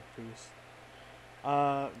Damian Priest.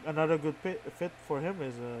 Another good fit for him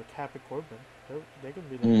is Happy Corbin. They can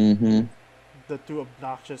be like Mm-hmm. the two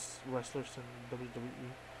obnoxious wrestlers in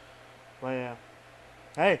WWE. But yeah,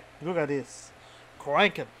 hey, look at this,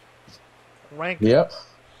 cranking, cranking. Yep.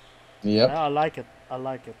 Yep. Yeah, I like it. I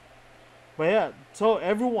like it. But yeah, so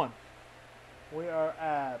everyone, we are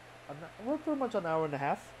at we're pretty much an hour and a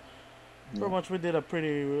half. Pretty Yeah. much, we did a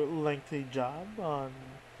pretty lengthy job on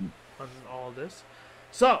all this.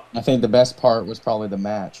 So I think the best part was probably the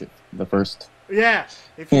match, the first. yeah,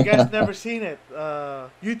 if you guys never seen it,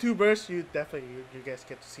 YouTubers, you guys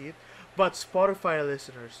get to see it. But Spotify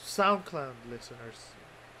listeners, SoundCloud,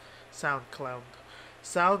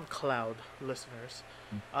 SoundCloud listeners,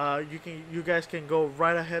 you guys can go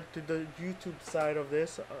right ahead to the YouTube side of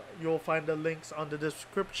this. You'll find the links on the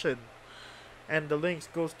description, and the links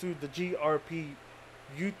goes to the GRP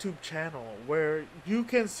YouTube channel where you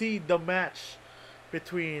can see the match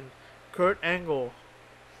between Kurt Angle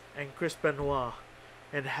and Chris Benoit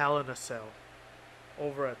in Hell in a Cell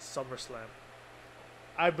over at SummerSlam.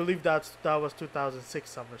 I believe that was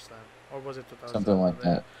 2006 SummerSlam, or was it 2007? Something like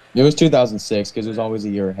that. It was 2006 because it was always a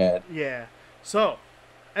year ahead. Yeah. So,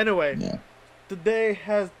 anyway, Yeah.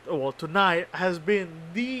 tonight has been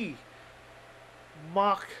the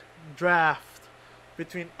mock draft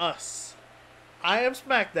between us. I am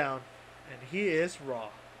SmackDown, and he is Raw.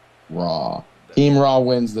 Raw. Team Raw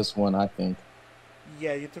wins this one, I think.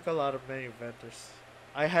 Yeah, you took a lot of main eventers.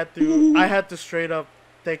 I had to straight up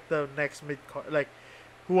take the next mid card, like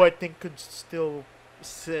who I think could still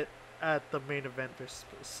sit at the main eventers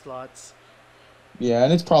slots. Yeah,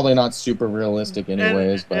 and it's probably not super realistic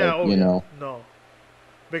anyways, but no,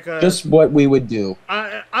 because just what we would do.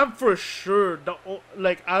 I'm for sure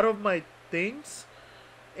like out of my things,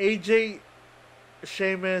 AJ,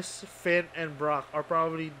 Sheamus, Finn, and Brock are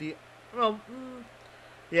probably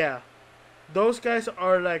yeah. Those guys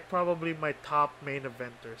are like probably my top main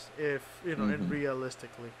eventers, if and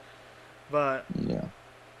realistically. But Yeah.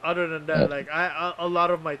 other than that, like a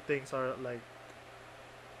lot of my things are like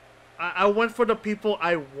I went for the people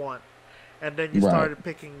I want, and then you Right. started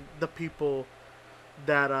picking the people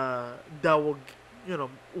that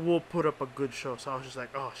will put up a good show. So I was just like,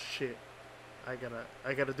 oh shit, I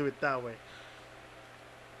gotta do it that way.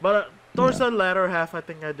 But towards the latter half, I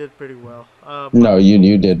think I did pretty well. No,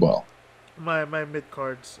 you did well. My mid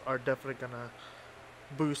cards are definitely gonna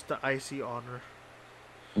boost the IC honor.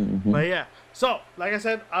 Mm-hmm. But yeah, so like I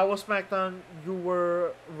said, I was SmackDown, you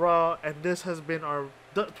were Raw, and this has been our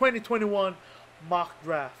 2021 mock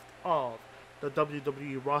draft of the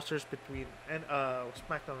WWE rosters between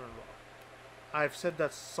SmackDown and Raw. I've said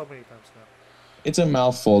that so many times now. It's a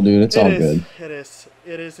mouthful, dude. It's all good. It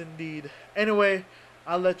is indeed. Anyway,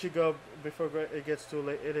 I'll let you go before it gets too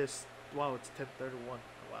late. It's 10:31.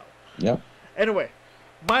 Wow. Yep. Anyway,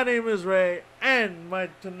 my name is Ray, and my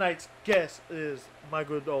tonight's guest is my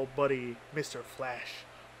good old buddy, Mr. Flash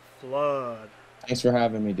Flood. Thanks for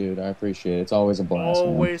having me, dude. I appreciate it. It's always a blast.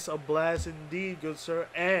 Always a blast indeed, good sir.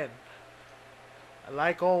 And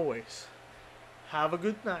like always, have a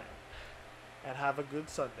good night and have a good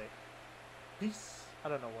Sunday. Peace. I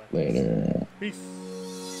don't know when. Later. Peace.